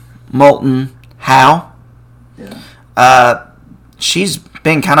 Linda Moulton Howe. Yeah. She's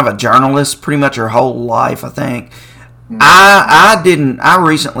been kind of a journalist pretty much her whole life, I think. Mm-hmm. I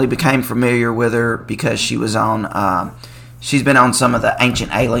recently became familiar with her because she was on, she's been on some of the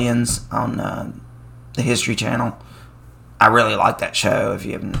Ancient Aliens on the History Channel. I really like that show if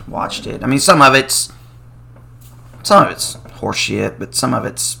you haven't watched it. I mean, some of it's horseshit, but some of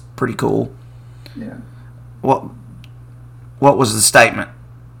it's pretty cool. Yeah. What was the statement?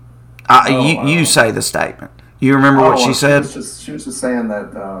 You say the statement. You remember what she said? She was just saying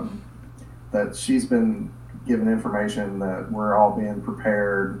that that she's been given information that we're all being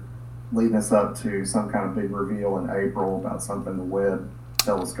prepared, leading us up to some kind of big reveal in April about something the Webb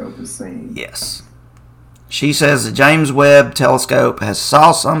telescope has seen. Yes. She says the James Webb telescope has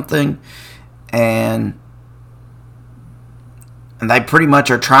saw something, and they pretty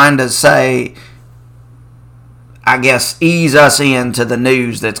much are trying to say, I guess, ease us into the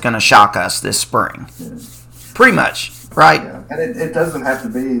news that's going to shock us this spring. Yeah. Pretty much, right? Yeah. And it doesn't have to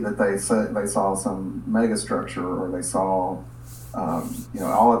be that they saw some mega structure or they saw, all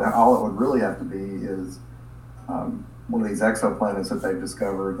it would really have to be is one of these exoplanets that they've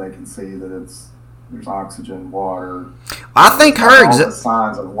discovered. They can see that there's oxygen, water. I think all the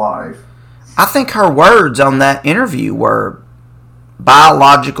signs of life. I think her words on that interview were a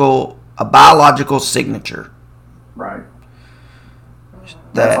biological signature. Right.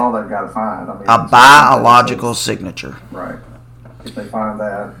 That's all they've got to find. I mean, a biological signature. Right. If they find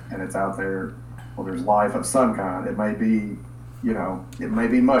that and it's out there, well, there's life of some kind. It may be, it may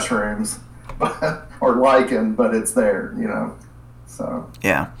be mushrooms or lichen, but it's there, So.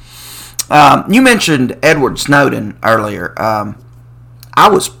 Yeah. You mentioned Edward Snowden earlier. I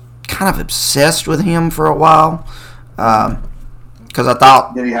was kind of obsessed with him for a while because I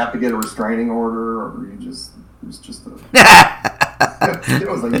thought. Did he have to get a restraining order, or it was just a. It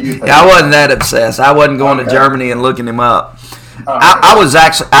was a youth. I wasn't that obsessed. I wasn't going to Germany and looking him up. I was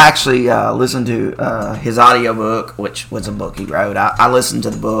actually listened to his audiobook, which was a book he wrote. I listened to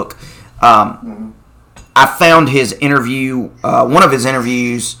the book. I found his interview, one of his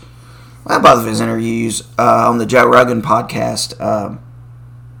interviews, both of his interviews on the Joe Rogan podcast,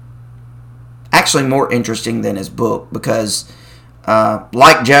 actually more interesting than his book because,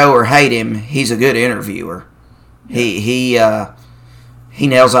 like Joe or hate him, he's a good interviewer. He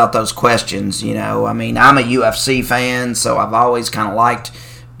nails out those questions, I mean, I'm a UFC fan, so I've always kind of liked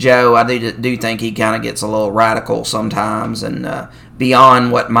Joe. I do think he kind of gets a little radical sometimes and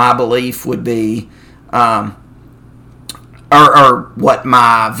beyond what my belief would be, or what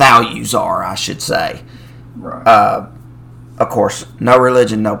my values are, I should say. Right. Of course, no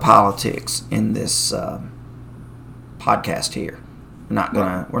religion, no politics in this podcast here. We're not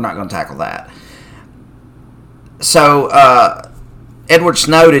gonna tackle that. So Edward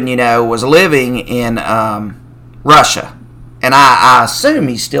Snowden, was living in Russia, and I assume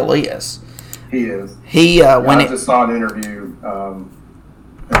he still is. He is. I just saw an interview that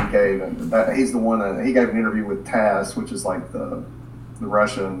he gave. He's the one that he gave an interview with TASS, which is like the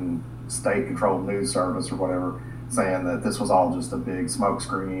Russian state-controlled news service or whatever, saying that this was all just a big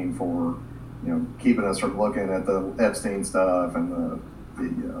smokescreen for keeping us from looking at the Epstein stuff and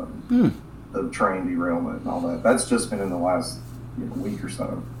the train derailment and all that. That's just been in the last week or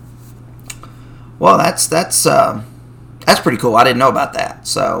so. Well, that's pretty cool. I didn't know about that.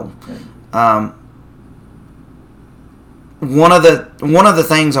 So, one of the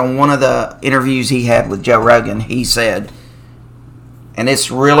things on one of the interviews he had with Joe Rogan, he said, and this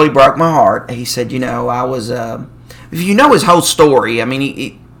really broke my heart. He said, I was, if you know his whole story, I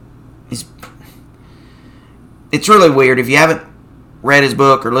mean, it's really weird. If you haven't read his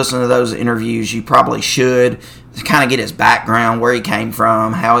book or listened to those interviews, you probably should to kind of get his background, where he came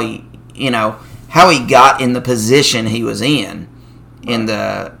from, how he got in the position he was in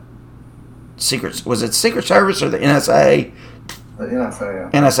the Secret Service or the NSA? The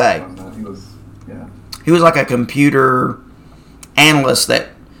NSA. NSA. He was like a computer analyst that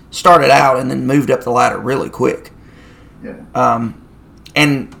started out and then moved up the ladder really quick. Yeah.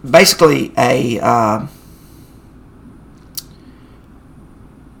 And basically a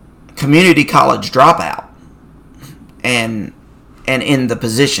community college dropout, and in the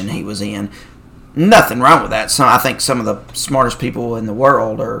position he was in, nothing wrong with that. So I think some of the smartest people in the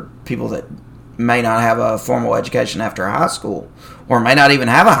world are people that may not have a formal education after high school, or may not even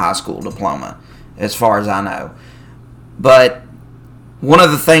have a high school diploma, as far as I know. But one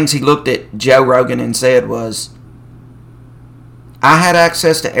of the things he looked at Joe Rogan and said was, I had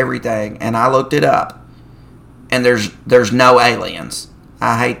access to everything, and I looked it up, and there's no aliens.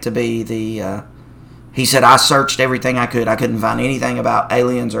 I hate to be the... he said, I searched everything I could. I couldn't find anything about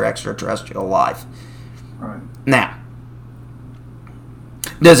aliens or extraterrestrial life. Right. Now,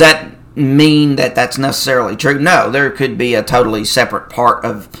 does that mean that that's necessarily true? No, there could be a totally separate part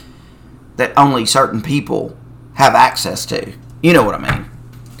of that only certain people have access to. You know what I mean?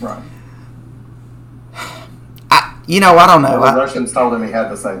 Right. I don't know. Well, the Russians told him he had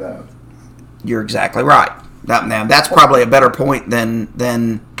to say that. You're exactly right. Now, that's probably a better point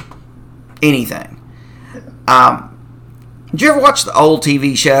than anything. Did you ever watch the old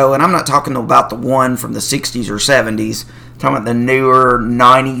TV show? And I'm not talking about the one from the 60s or 70s. I'm talking about the newer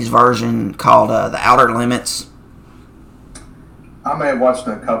 90s version called The Outer Limits. I may have watched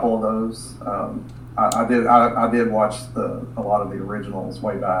a couple of those. I did watch a lot of the originals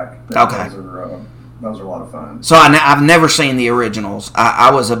way back. Okay. Those are a lot of fun. So I've never seen the originals.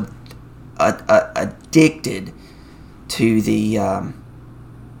 I was addicted to the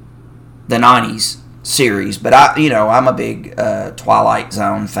 90s series, but I'm a big Twilight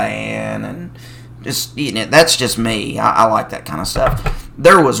Zone fan, and just that's just me. I like that kind of stuff.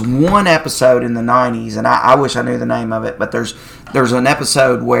 There was one episode in the 90s, and I wish I knew the name of it, but there's an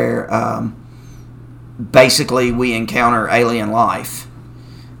episode where basically we encounter alien life,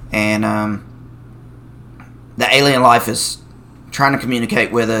 and the alien life is trying to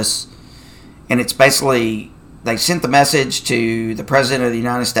communicate with us, and it's basically they sent the message to the President of the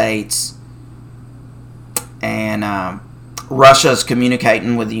United States, and Russia's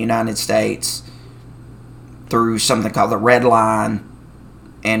communicating with the United States through something called the Red Line,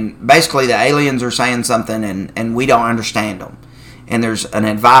 and basically the aliens are saying something, and we don't understand them. And there's an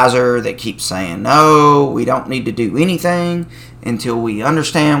advisor that keeps saying, no, we don't need to do anything until we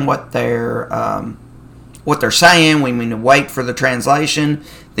understand what they're saying. We need to wait for the translation.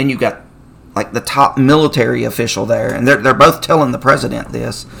 Then you've got like the top military official there, and they're both telling the president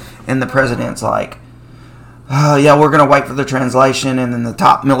this, and the president's like, oh yeah, we're going to wait for the translation. And then the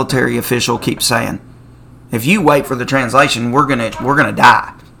top military official keeps saying, if you wait for the translation, we're gonna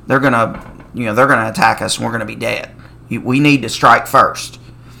die. They're gonna attack us, and we're gonna be dead. We need to strike first.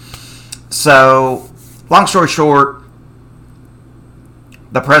 So, long story short,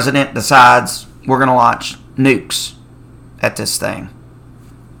 the president decides we're gonna launch nukes at this thing,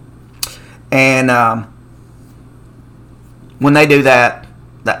 and when they do that,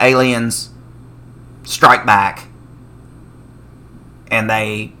 the aliens strike back, and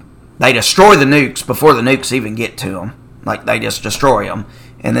they destroy the nukes before the nukes even get to them. Like, they just destroy them.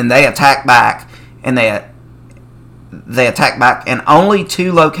 And then they attack back, and they attack back in only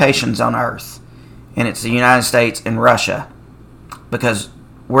two locations on Earth. And it's the United States and Russia, because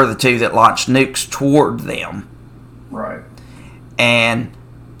we're the two that launched nukes toward them. Right. And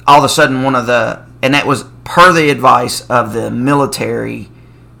all of a sudden and that was per the advice of the military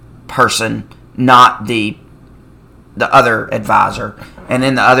person, not the other advisor. And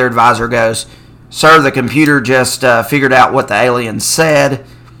then the other advisor goes, sir, the computer just figured out what the aliens said.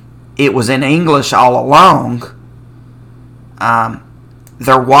 It was in English all along.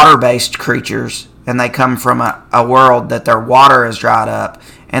 They're water-based creatures, and they come from a world that their water has dried up.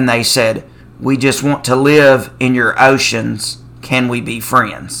 And they said, we just want to live in your oceans. Can we be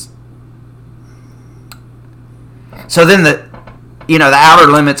friends? So then the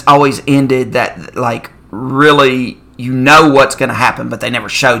Outer Limits always ended that, like, really, what's going to happen, but they never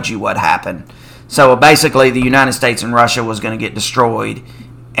showed you what happened. So basically, the United States and Russia was going to get destroyed,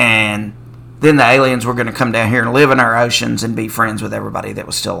 and then the aliens were going to come down here and live in our oceans and be friends with everybody that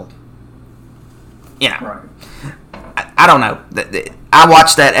was still, Right. I don't know. I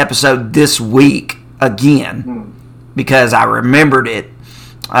watched that episode this week again because I remembered it.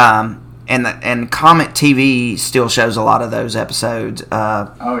 And Comet TV still shows a lot of those episodes.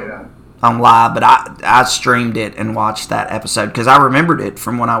 On live, but I streamed it and watched that episode because I remembered it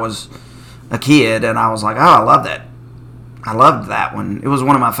from when I was a kid, and I was like, oh, I love that. I loved that one. It was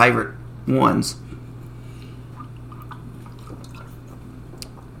one of my favorite ones.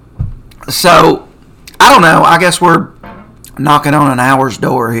 So, I don't know. I guess we're knocking on an hour's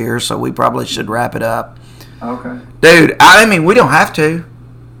door here, so we probably should wrap it up. Okay. Dude, I mean, we don't have to.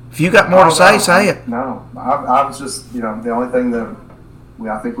 If you got more to say, say it. No, I was just, the only thing that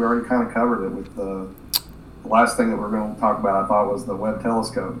I think we already kind of covered it with the last thing that we're going to talk about. I thought was the Webb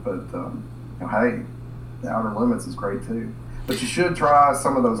telescope, but hey, The Outer Limits is great too. But you should try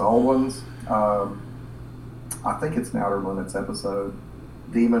some of those old ones. I think it's an Outer Limits episode.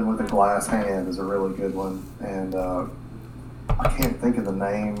 Demon with a Glass Hand is a really good one, and I can't think of the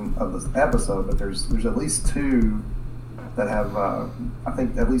name of this episode, but there's at least two that have, I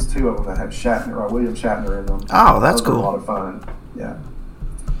think at least two of them that have William Shatner in them. Oh, that's cool. A lot of fun. Yeah.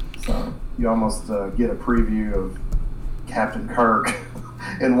 So you almost get a preview of Captain Kirk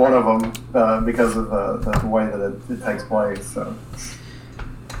in one of them because of the way that it takes place. So.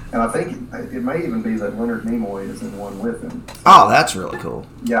 And I think it may even be that Leonard Nimoy is in one with him. So, oh, that's really cool.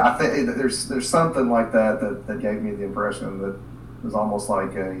 Yeah, I think there's something like that gave me the impression that it was almost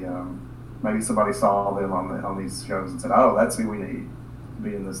like maybe somebody saw them on these shows and said, "Oh, that's who we need to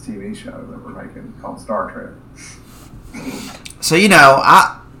be in this TV show that we're making called Star Trek." So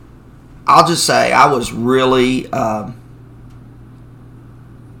I'll just say I was really fired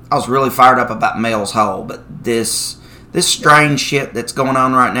up about Mel's Hole, but this strange shit that's going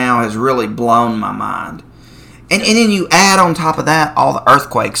on right now has really blown my mind. And then you add on top of that all the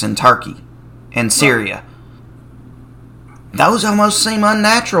earthquakes in Turkey and Syria. Those almost seem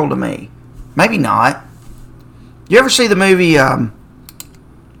unnatural to me. Maybe not. You ever see the movie what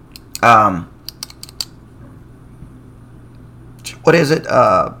is it?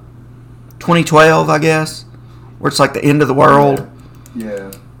 2012, I guess, where it's like the end of the world.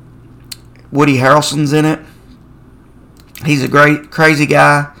 Yeah. Woody Harrelson's in it. He's a great, crazy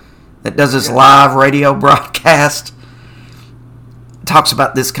guy that does his live radio broadcast. Talks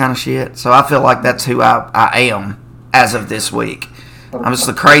about this kind of shit. So I feel like that's who I am as of this week. I'm just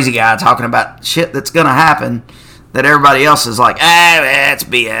the crazy guy talking about shit that's going to happen that everybody else is like, it's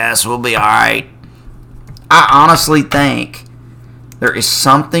BS. We'll be all right. I honestly think there is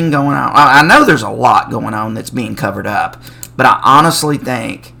something going on. I know there's a lot going on that's being covered up. But I honestly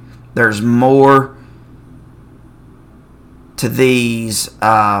think there's more to these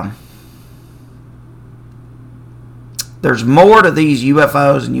there's more to these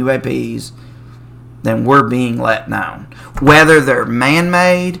UFOs and UAPs than we're being let known. Whether they're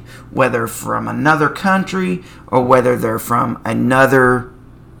man-made, whether from another country, or whether they're from another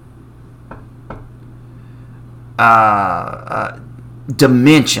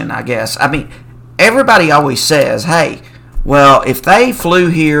dimension, I guess. I mean, everybody always says, hey, well, if they flew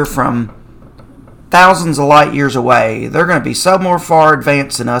here from thousands of light years away, they're going to be so more far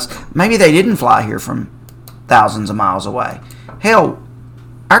advanced than us. Maybe they didn't fly here from thousands of miles away. Hell,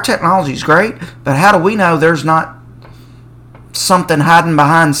 our technology is great, but how do we know there's not something hiding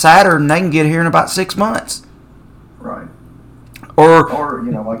behind Saturn and they can get here in about 6 months? Right. Or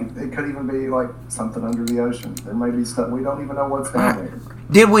like it could even be like something under the ocean. There may be stuff we don't even know what's down there.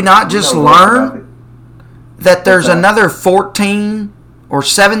 Did we not just learn that there's another 14 or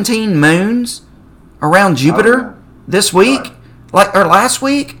 17 moons around Jupiter this week? Right. Or last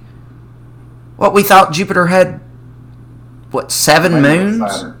week? What, we thought Jupiter had, 7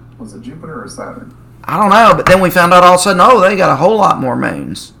 moons? Was it Jupiter or Saturn? I don't know, but then we found out all of a sudden, they got a whole lot more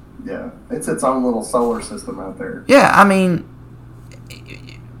moons. Yeah, it's its own little solar system out there. Yeah, I mean,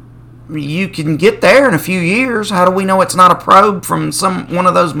 you can get there in a few years. How do we know it's not a probe from one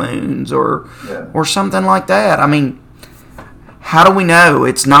of those moons or something like that? I mean, how do we know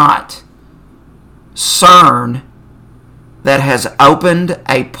it's not CERN that has opened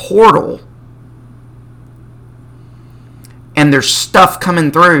a portal and there's stuff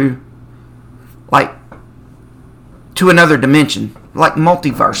coming through like to another dimension, like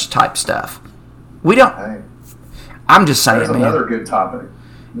multiverse type stuff? We don't. Hey, I'm just saying, that's another good topic.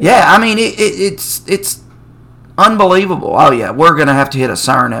 Yeah, I mean, it's unbelievable. Oh, yeah, we're going to have to hit a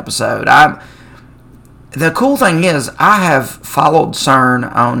CERN episode. The cool thing is, I have followed CERN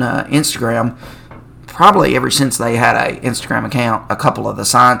on Instagram probably ever since they had an Instagram account, a couple of the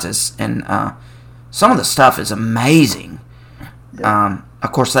scientists, and some of the stuff is amazing. Yeah.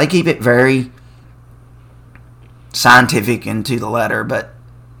 Of course, they keep it very scientific and to the letter, but,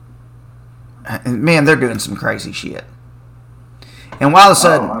 man, they're doing some crazy shit. And all of a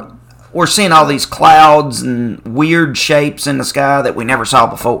sudden, we're seeing all these clouds and weird shapes in the sky that we never saw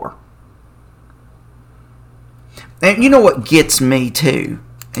before. And you know what gets me, too?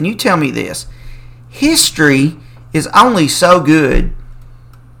 And you tell me this. History is only so good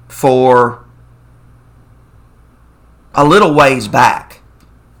for a little ways back.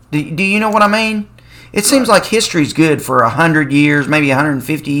 Do you know what I mean? It seems like history's good for 100 years, maybe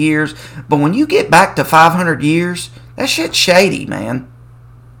 150 years. But when you get back to 500 years... that shit's shady, man.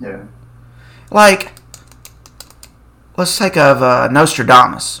 Yeah. Like, let's think of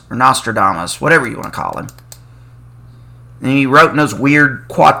Nostradamus, whatever you want to call him. And he wrote in those weird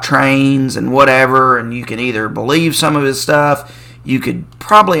quatrains and whatever, and you can either believe some of his stuff, you could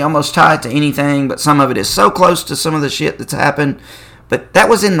probably almost tie it to anything, but some of it is so close to some of the shit that's happened. But that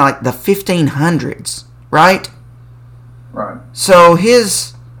was in like the 1500s, right? Right. So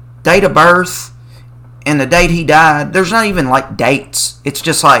his date of birth and the date he died, there's not even like dates. It's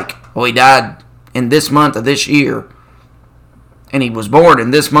just like, well, he died in this month of this year, and he was born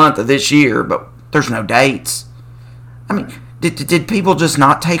in this month of this year, but there's no dates. I mean, did people just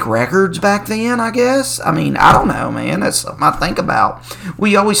not take records back then, I guess? I mean, I don't know, man. That's something I think about.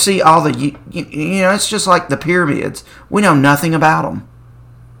 We always see all the, you know, it's just like the pyramids. We know nothing about them.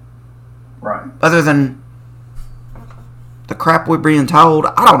 Right. Other than the crap we're being told.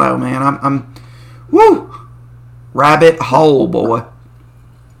 I don't know, man. I'm woo! Rabbit hole, boy.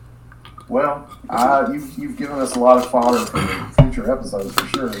 Well, you've given us a lot of fodder for the future episodes, for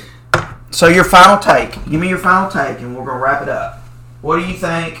sure. So your final take. Give me your final take, and we're going to wrap it up. What do you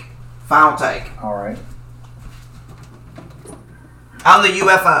think? Final take. All right. On the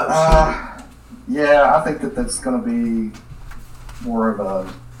UFOs. Yeah, I think that's going to be more of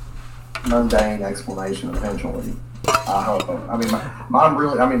a mundane explanation eventually. I hope. I mean, mine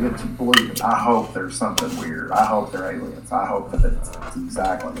really, I mean, to believe it, I hope there's something weird. I hope they're aliens. I hope that it's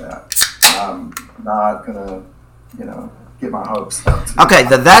exactly that. I'm not going to, you know, get my hopes up. Okay,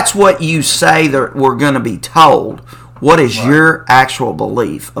 that's what you say that we're going to be told. What is your actual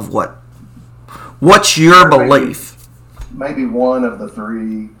belief of what? What's your belief? Maybe one of the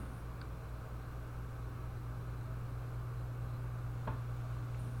three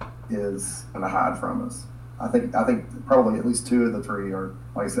is going to hide from us. I think probably at least two of the three are,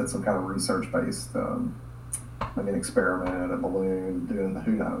 like I said, some kind of research-based, maybe an experiment, a balloon, doing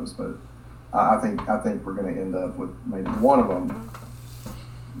who knows, but I think we're going to end up with maybe one of them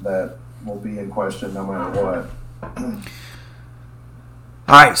that will be in question no matter what.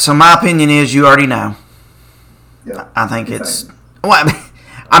 All right, so my opinion is you already know. Yeah, I think it's well, I mean,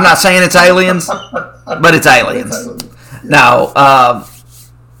 I'm not saying it's aliens, but it's aliens. Yeah. No,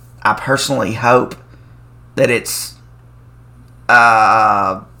 I personally hope that it's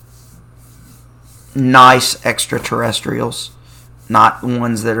nice extraterrestrials, not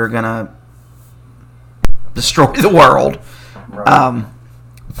ones that are going to destroy the world. Right.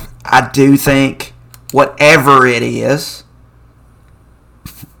 I do think whatever it is,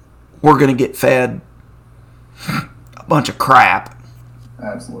 we're going to get fed a bunch of crap.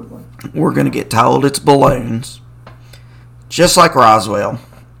 Absolutely. We're going to get told it's balloons, just like Roswell.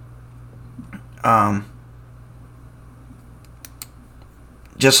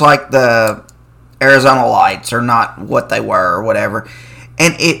 Just like the Arizona lights are not what they were or whatever.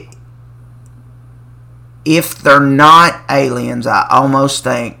 And if they're not aliens, I almost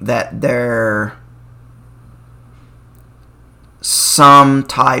think that they're some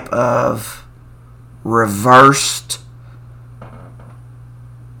type of reversed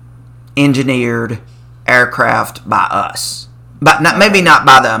engineered aircraft by us. But maybe not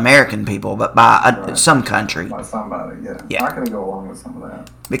by the American people, but by some country. By somebody, yeah. Yeah. I can go along with some of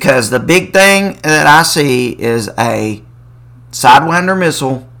that. Because the big thing that I see is a Sidewinder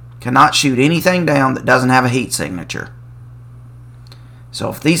missile cannot shoot anything down that doesn't have a heat signature. So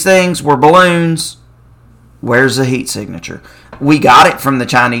if these things were balloons, where's the heat signature? We got it from the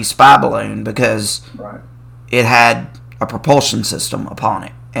Chinese spy balloon because it had a propulsion system upon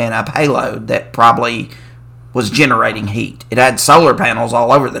it and a payload that probably was generating heat. It had solar panels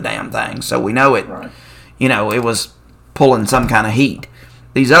all over the damn thing, so we know it. You know, it was pulling some kind of heat.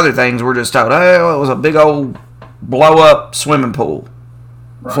 These other things were just told, oh, it was a big old blow-up swimming pool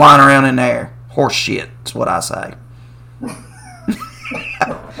flying around in there. Horse shit, is what I say.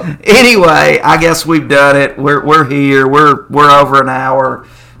 Anyway, I guess we've done it. We're here. We're over an hour.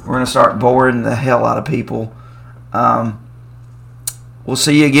 We're gonna start boring the hell out of people. We'll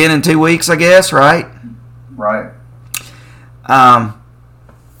see you again in 2 weeks, I guess. Right. Right. Oh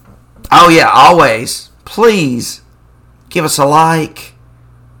yeah, always. Please give us a like,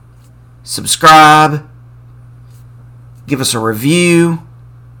 subscribe, give us a review.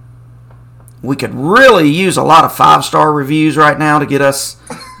 We could really use a lot of 5-star reviews right now to get us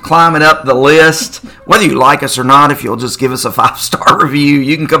climbing up the list. Whether you like us or not, if you'll just give us a 5-star review,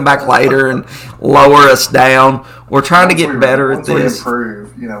 you can come back later and lower us down. We're trying to get better at this. Once we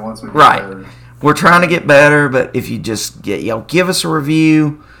improve, once we get better. We're trying to get better, but if you just give us a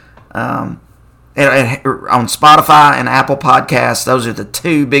review, and on Spotify and Apple Podcasts, those are the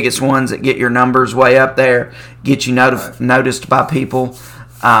two biggest ones that get your numbers way up there, get you noticed by people.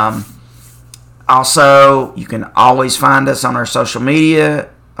 Also, you can always find us on our social media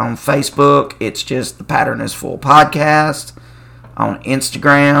On Facebook, it's just The Pattern is Full Podcast. On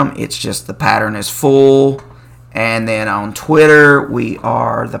Instagram, it's just The Pattern is Full. And then on Twitter, we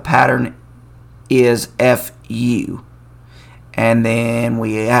are The Pattern is FU. And then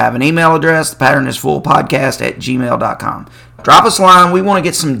we have an email address, thepatternIsFullPodcast@gmail.com. Drop us a line. We want to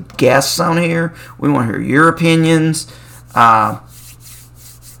get some guests on here. We want to hear your opinions.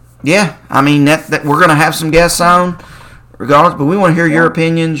 Yeah, I mean that we're going to have some guests on, regardless. But we want to hear your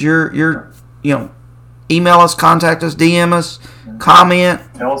opinions. Your email us, contact us, DM us, comment.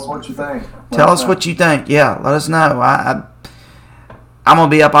 Tell us what you think. Tell us what you think. Yeah, let us know. I'm gonna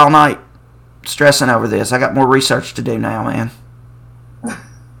be up all night stressing over this. I got more research to do now, man. All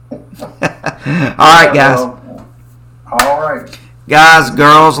right, guys. All right. Guys,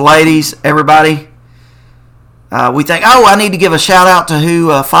 girls, ladies, everybody. We think, I need to give a shout out to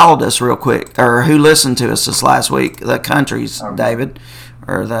who followed us real quick, or who listened to us this last week. The countries, okay. David,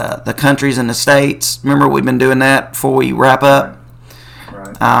 or the countries and the states. Remember, we've been doing that before we wrap up.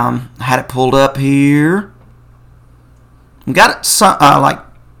 Right. Had it pulled up here. We got some, like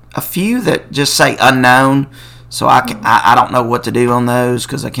a few that just say unknown, so I don't know what to do on those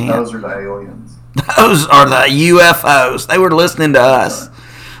because I can't. Those are the aliens. Those are the UFOs. They were listening to us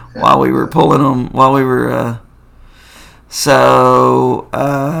while we were pulling them. While we were. Here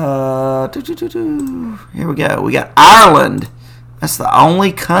we go. We got Ireland. That's the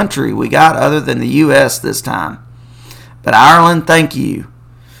only country we got other than the U.S. this time. But Ireland, thank you.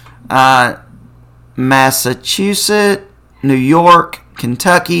 Massachusetts, New York,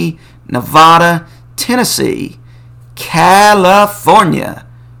 Kentucky, Nevada, Tennessee, California,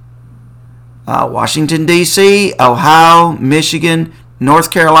 Washington, D.C., Ohio, Michigan,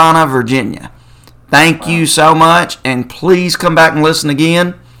 North Carolina, Virginia. Thank you so much, and please come back and listen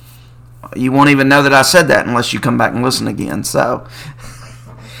again. You won't even know that I said that unless you come back and listen again. So,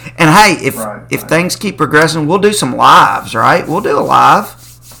 and hey, if things keep progressing, we'll do some lives, right? We'll do a live.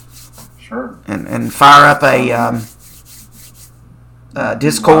 Sure. And fire up a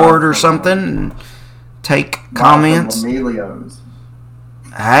Discord or something and take comments. Emilio's.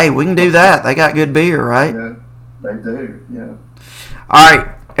 Hey, we can do that. They got good beer, right? Yeah, they do. Yeah. All right,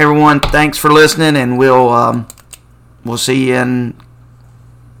 everyone. Thanks for listening, and we'll see you in,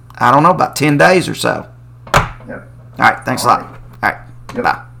 I don't know, about 10 days or so. Yep. All right. Thanks a lot. All right. Yep.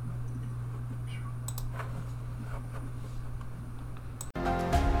 Bye.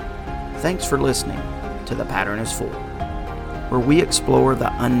 Thanks for listening to The Pattern is Full, where we explore the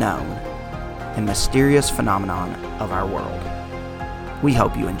unknown and mysterious phenomenon of our world. We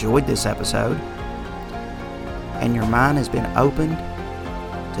hope you enjoyed this episode and your mind has been opened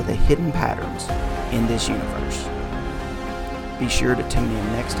to the hidden patterns in this universe. Be sure to tune in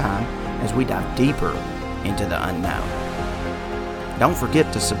next time as we dive deeper into the unknown. Don't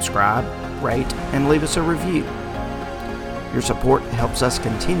forget to subscribe, rate, and leave us a review. Your support helps us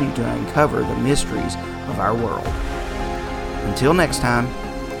continue to uncover the mysteries of our world. Until next time,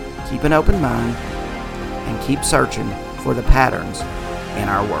 keep an open mind and keep searching for the patterns in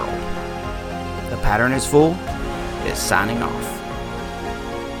our world. The Pattern is Full is signing off.